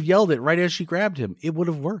 she could have yelled it right as she grabbed him. It would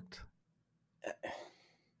have worked.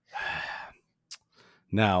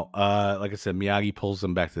 Now, like I said, Miyagi pulls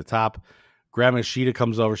them back to the top. Grandma Shida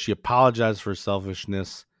comes over. She apologizes for her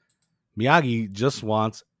selfishness. Miyagi just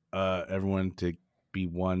wants everyone to be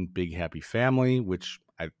one big happy family, which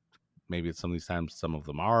maybe at some of these times some of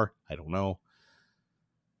them are. I don't know.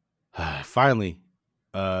 Finally,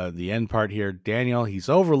 the end part here. Daniel, he's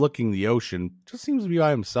overlooking the ocean. Just seems to be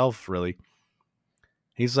by himself, really.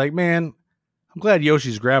 He's like, man, I'm glad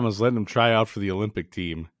Yoshi's grandma's letting him try out for the Olympic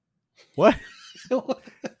team. What? I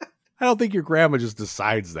don't think your grandma just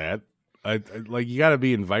decides that. Like, you got to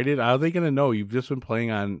be invited. How are they going to know? You've just been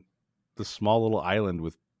playing on the small little island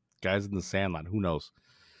with guys in the sandlot. Who knows?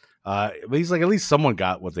 But he's like, at least someone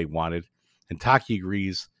got what they wanted. And Taki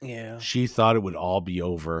agrees. Yeah. She thought it would all be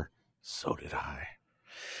over. So did I.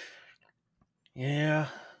 Yeah.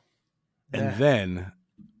 And then,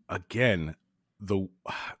 again,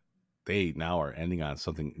 they now are ending on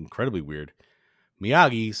something incredibly weird.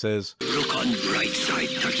 Miyagi says, look on bright side,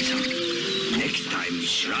 Taki-san. Next time,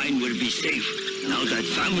 shrine will be safe now that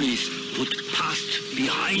families put past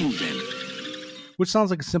behind them. Which sounds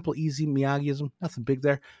like a simple, easy Miyagiism. Nothing big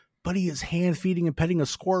there. But he is hand feeding and petting a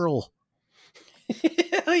squirrel.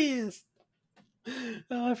 Yeah, he is.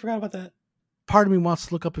 Oh, I forgot about that. Part of me wants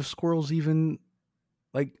to look up if squirrels even,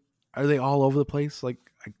 like, are they all over the place? Like,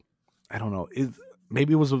 I don't know.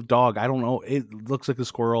 Maybe it was a dog. I don't know. It looks like a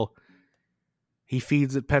squirrel. He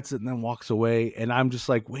feeds it, pets it, and then walks away. And I'm just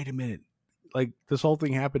like, wait a minute. Like, this whole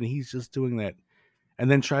thing happened, and he's just doing that.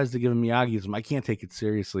 And then tries to give him Miyagiism. I can't take it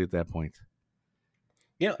seriously at that point.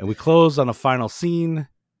 Yeah. And we close on a final scene.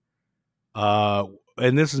 And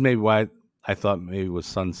this is maybe why I thought maybe it was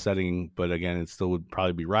sun setting. But again, it still would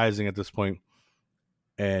probably be rising at this point.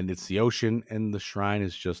 And it's the ocean, and the shrine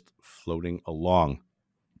is just floating along.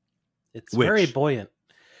 It's very buoyant.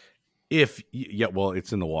 It's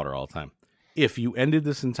in the water all the time. If you ended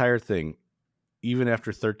this entire thing, even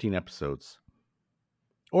after 13 episodes,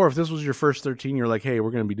 or if this was your first 13, you're like, hey,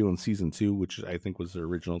 we're going to be doing season 2, which I think was the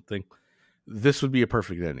original thing, this would be a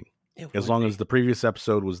perfect ending. As long as the previous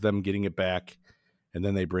episode was them getting it back, and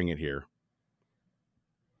then they bring it here.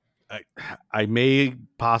 I may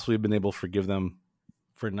possibly have been able to forgive them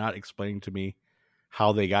for not explaining to me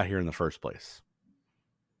how they got here in the first place.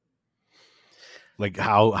 Like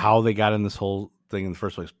how they got in this whole thing in the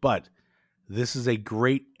first place. But this is a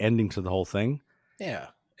great ending to the whole thing. Yeah.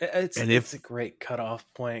 It's a great cutoff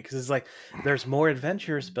point because it's like there's more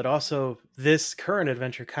adventures, but also this current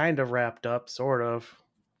adventure kind of wrapped up, sort of,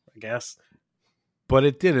 I guess. But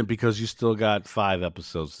it didn't because you still got 5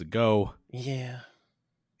 episodes to go. Yeah.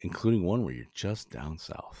 Including one where you're just down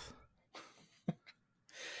south.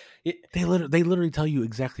 They literally tell you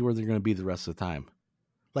exactly where they're going to be the rest of the time.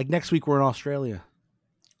 Like next week, we're in Australia.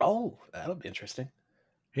 Oh, that'll be interesting.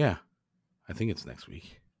 Yeah. I think it's next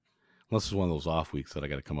week. Unless it's one of those off weeks that I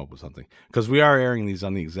got to come up with something. Because we are airing these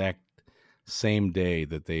on the exact same day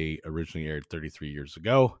that they originally aired 33 years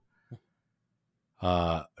ago.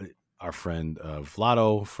 Our friend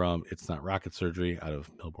Vlado from It's Not Rocket Surgery out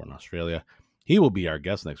of Melbourne, Australia. He will be our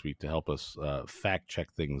guest next week to help us fact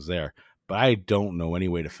check things there. But I don't know any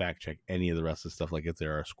way to fact check any of the rest of the stuff, like if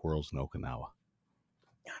there are squirrels in Okinawa.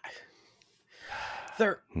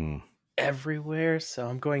 They're everywhere, so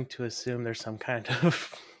I'm going to assume there's some kind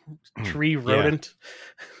of tree rodent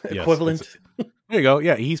equivalent. There you go.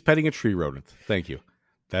 Yeah, he's petting a tree rodent. Thank you.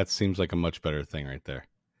 That seems like a much better thing right there.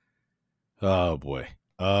 Oh boy.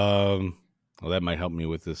 Well, that might help me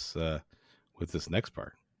with this next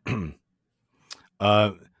part.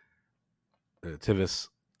 Tivis,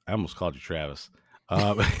 I almost called you Travis.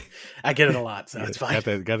 I get it a lot, so it's fine.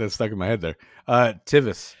 Got that stuck in my head there.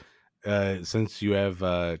 Tivis, since you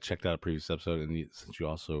have checked out a previous episode and since you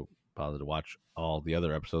also bothered to watch all the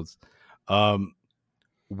other episodes,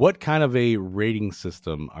 what kind of a rating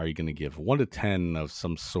system are you going to give? 1 to 10 of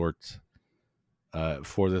some sort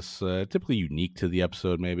for this typically unique to the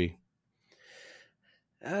episode, maybe?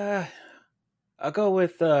 I'll go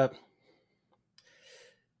with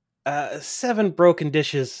 7 broken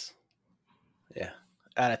dishes. Yeah,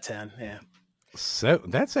 out of 10. Yeah. So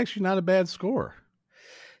that's actually not a bad score.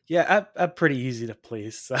 Yeah, I'm pretty easy to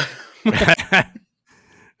please. So.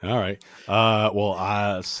 All right.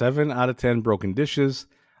 7 out of 10 broken dishes.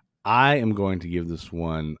 I am going to give this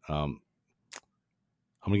one. I'm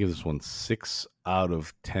going to give this one 6 out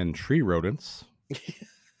of 10 tree rodents.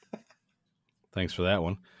 Thanks for that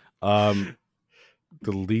one.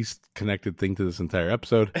 The least connected thing to this entire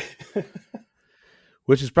episode,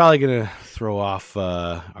 which is probably going to throw off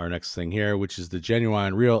our next thing here, which is the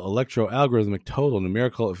genuine, real electro-algorithmic total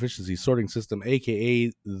numerical efficiency sorting system,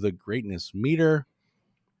 aka the greatness meter.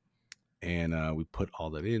 And we put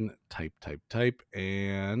all that in, type,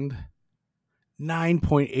 and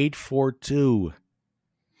 9.842.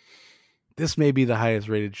 This may be the highest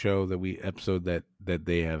rated show that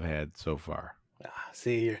they have had so far.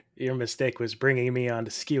 See, your mistake was bringing me on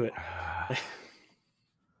to skew it.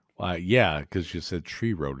 Well, yeah, because you said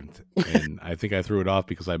tree rodent, and I think I threw it off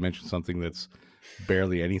because I mentioned something that's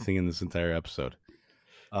barely anything in this entire episode.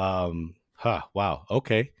 Wow,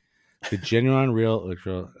 okay. The genuine, real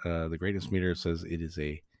electro, the greatness meter says it is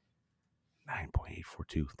a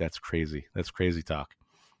 9.842. That's crazy. That's crazy talk.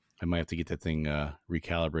 I might have to get that thing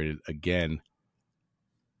recalibrated again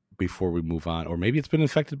before we move on. Or maybe it's been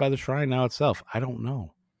infected by the shrine now itself. I don't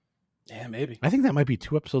know. Yeah, maybe. I think that might be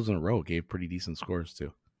 2 episodes in a row. It gave pretty decent scores,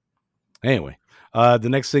 too. Anyway, the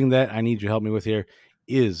next thing that I need you to help me with here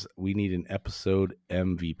is we need an episode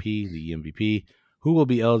MVP, the MVP. Who will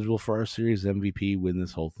be eligible for our series MVP when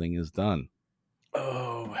this whole thing is done?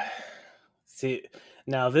 Oh, see,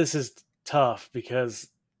 now this is tough because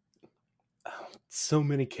so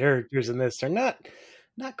many characters in this are not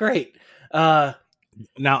great. Now,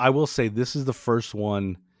 I will say this is the first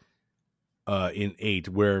one in 8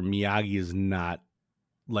 where Miyagi is not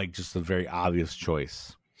like just a very obvious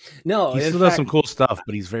choice. No, he still does some cool stuff,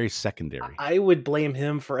 but he's very secondary. I would blame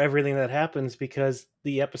him for everything that happens because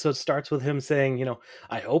the episode starts with him saying,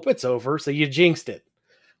 I hope it's over, so you jinxed it.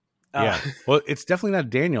 Yeah. Well, it's definitely not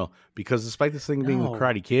Daniel because despite this thing being the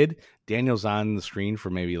Karate Kid, Daniel's on the screen for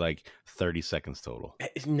maybe like 30 seconds total.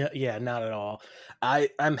 No, yeah, not at all.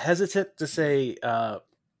 I'm hesitant to say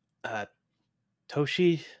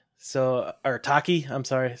Toshi, or Taki, I'm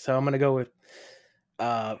sorry. So I'm going to go with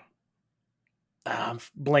I'm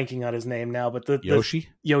blanking on his name now, but Yoshi?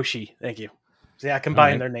 Yoshi, thank you. See, I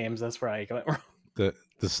combined their names. That's where I went wrong.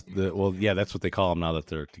 Well, yeah, that's what they call them now that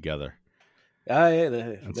they're together.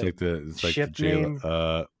 It's like the name.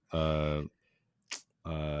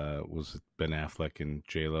 Was it Ben Affleck and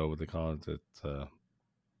J-Lo? What they call it? What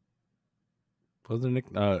was their nick?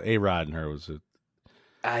 A-Rod and her was it?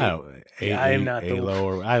 I am not A-Lo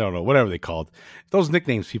or I don't know, whatever they called those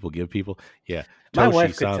nicknames people give people. Yeah, my Toshi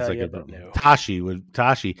wife sounds like Tashi would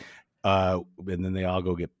Tashi, and then they all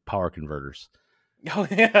go get power converters. Oh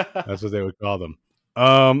yeah, that's what they would call them.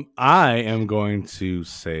 I am going to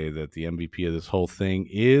say that the MVP of this whole thing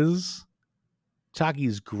is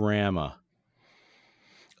Taki's grandma.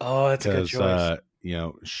 Oh, that's a good choice.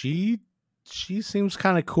 She seems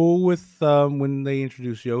kind of cool with when they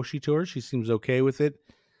introduce Yoshi to her. She seems okay with it.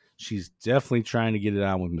 She's definitely trying to get it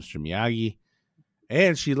on with Mr. Miyagi,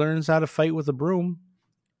 and she learns how to fight with a broom.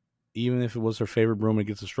 Even if it was her favorite broom and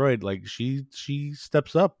gets destroyed, like she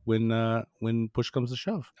steps up when push comes to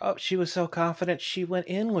shove. Oh, she was so confident she went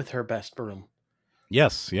in with her best broom.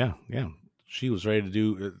 Yes, yeah. She was ready to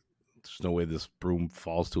do. There's no way this broom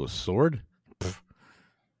falls to a sword.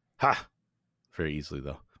 Ha! Very easily,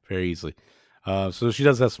 though. Very easily. So she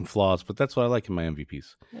does have some flaws, but that's what I like in my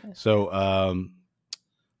MVPs. Yeah. So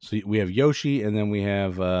we have Yoshi, and then we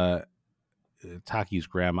have Taki's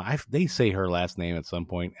grandma. They say her last name at some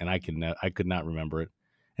point, and I could not remember it,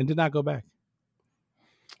 and did not go back.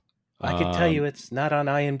 I can tell you it's not on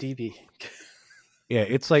IMDb. Yeah,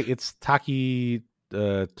 it's Taki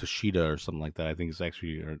Toshida or something like that. I think is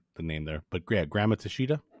actually the name there. But yeah, Grandma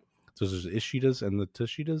Toshida. So there's Ishidas and the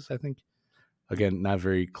Toshidas, I think. Again, not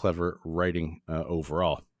very clever writing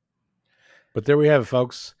overall. But there we have it,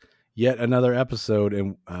 folks. Yet another episode,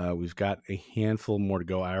 and we've got a handful more to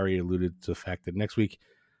go. I already alluded to the fact that next week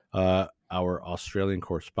our Australian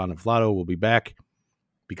correspondent Vlado will be back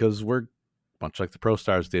because we're, much like the Pro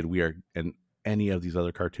Stars did, we are in any of these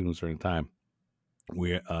other cartoons during time.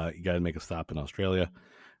 You got to make a stop in Australia.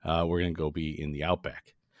 We're going to go be in the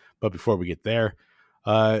Outback. But before we get there,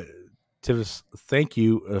 Tivis, thank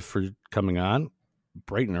you for coming on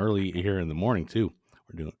bright and early here in the morning too.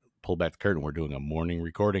 Pull back the curtain. We're doing a morning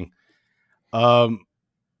recording. You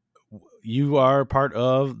are part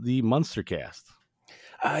of the Munster Cast.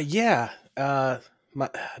 Yeah.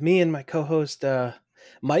 Me and my co-host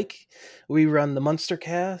Mike, we run the Munster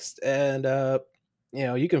Cast, and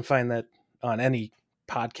you can find that on any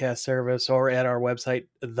podcast service or at our website,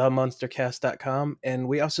 themunstercast.com. And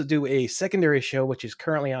we also do a secondary show, which is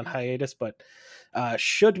currently on hiatus, but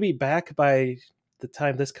should be back by the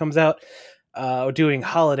time this comes out. Doing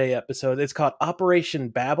holiday episodes. It's called Operation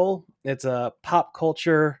Babel. It's a pop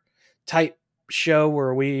culture type show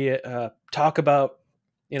where we talk about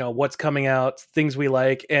what's coming out, things we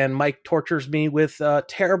like, and Mike tortures me with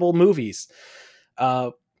terrible movies.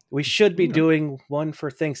 We should be doing one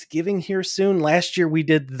for Thanksgiving here soon. Last year we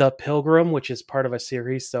did The Pilgrim, which is part of a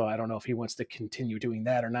series, so I don't know if he wants to continue doing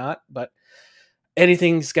that or not, but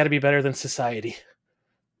anything's got to be better than Society.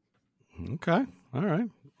 Okay. All right.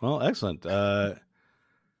 Well, excellent. You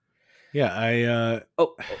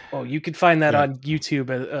can find that on YouTube.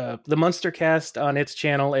 The Munster Cast on its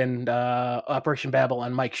channel, and Operation Babel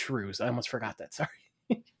on Mike Shrew's. I almost forgot that. Sorry.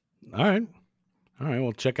 All right.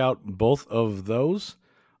 Well, check out both of those,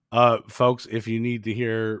 folks. If you need to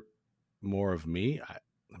hear more of me,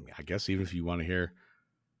 I guess even if you want to hear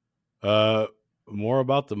more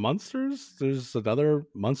about the Munsters, there's another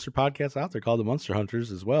Munster podcast out there called the Munster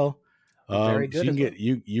Hunters as well. Very good. So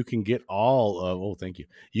you can get all of thank you.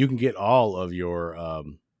 You can get all of your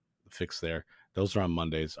fix there. Those are on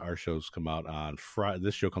Mondays. Our shows come out on Friday.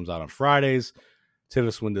 This show comes out on Fridays.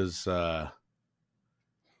 Tivis, when does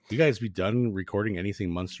you guys be done recording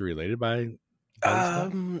anything Munster related by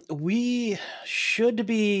we should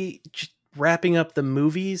be wrapping up the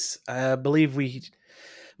movies. I believe we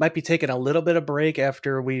might be taking a little bit of break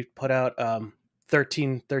after we put out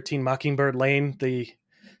 1313 Mockingbird Lane, the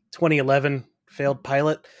 2011 failed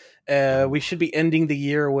pilot. We should be ending the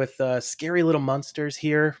year with Scary Little Monsters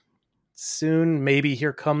here soon. Maybe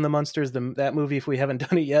Here Come the Munsters, that movie, if we haven't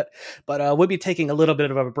done it yet. But we'll be taking a little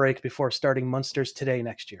bit of a break before starting Munsters Today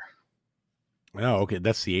next year. Oh, okay.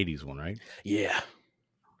 That's the 80s one, right? Yeah.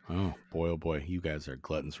 Oh, boy. You guys are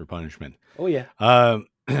gluttons for punishment. Oh, yeah.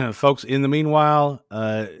 Folks, in the meanwhile,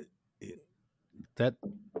 I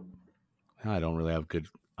don't really have a good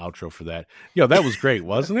outro for that. That was great,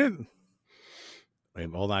 wasn't it? Wait,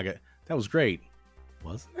 hold on. That was great,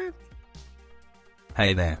 wasn't it?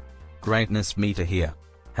 Hey there. Greatness meter here.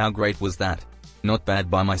 How great was that? Not bad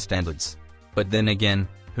by my standards. But then again,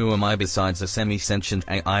 who am I besides a semi-sentient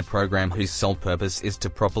AI program whose sole purpose is to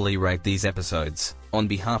properly rate these episodes? On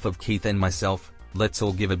behalf of Keith and myself, let's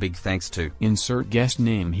all give a big thanks to insert guest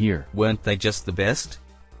name here. Weren't they just the best?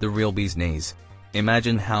 The real bee's knees.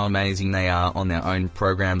 Imagine how amazing they are on their own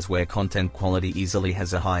programs where content quality easily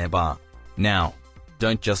has a higher bar. Now,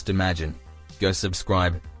 don't just imagine. Go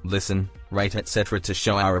subscribe, listen, rate etc. to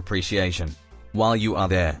show our appreciation. While you are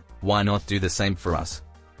there, why not do the same for us?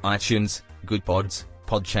 iTunes, Good Pods,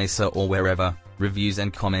 Podchaser or wherever, reviews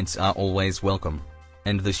and comments are always welcome.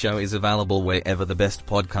 And the show is available wherever the best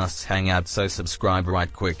podcasts hang out, so subscribe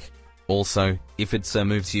right quick. Also, if it so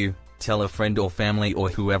moves you, tell a friend or family or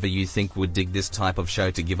whoever you think would dig this type of show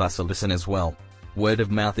to give us a listen as well. Word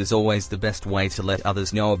of mouth is always the best way to let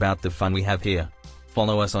others know about the fun we have here.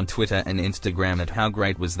 Follow us on Twitter and Instagram at How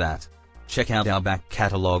Great Was That. Check out our back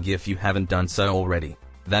catalog if you haven't done so already.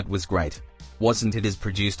 That Was Great. Wasn't It is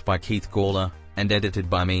produced by Keith Gawler, and edited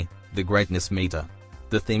by me, The Greatness Meter.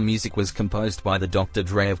 The theme music was composed by the Dr.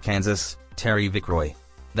 Dre of Kansas, Terry Vickroy.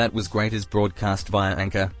 That Was Great is broadcast via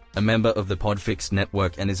Anchor, a member of the Podfix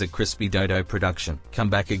network, and is a Crispy Dodo production. Come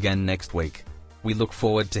back again next week. We look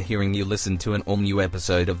forward to hearing you listen to an all-new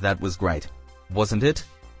episode of That Was Great. Wasn't it?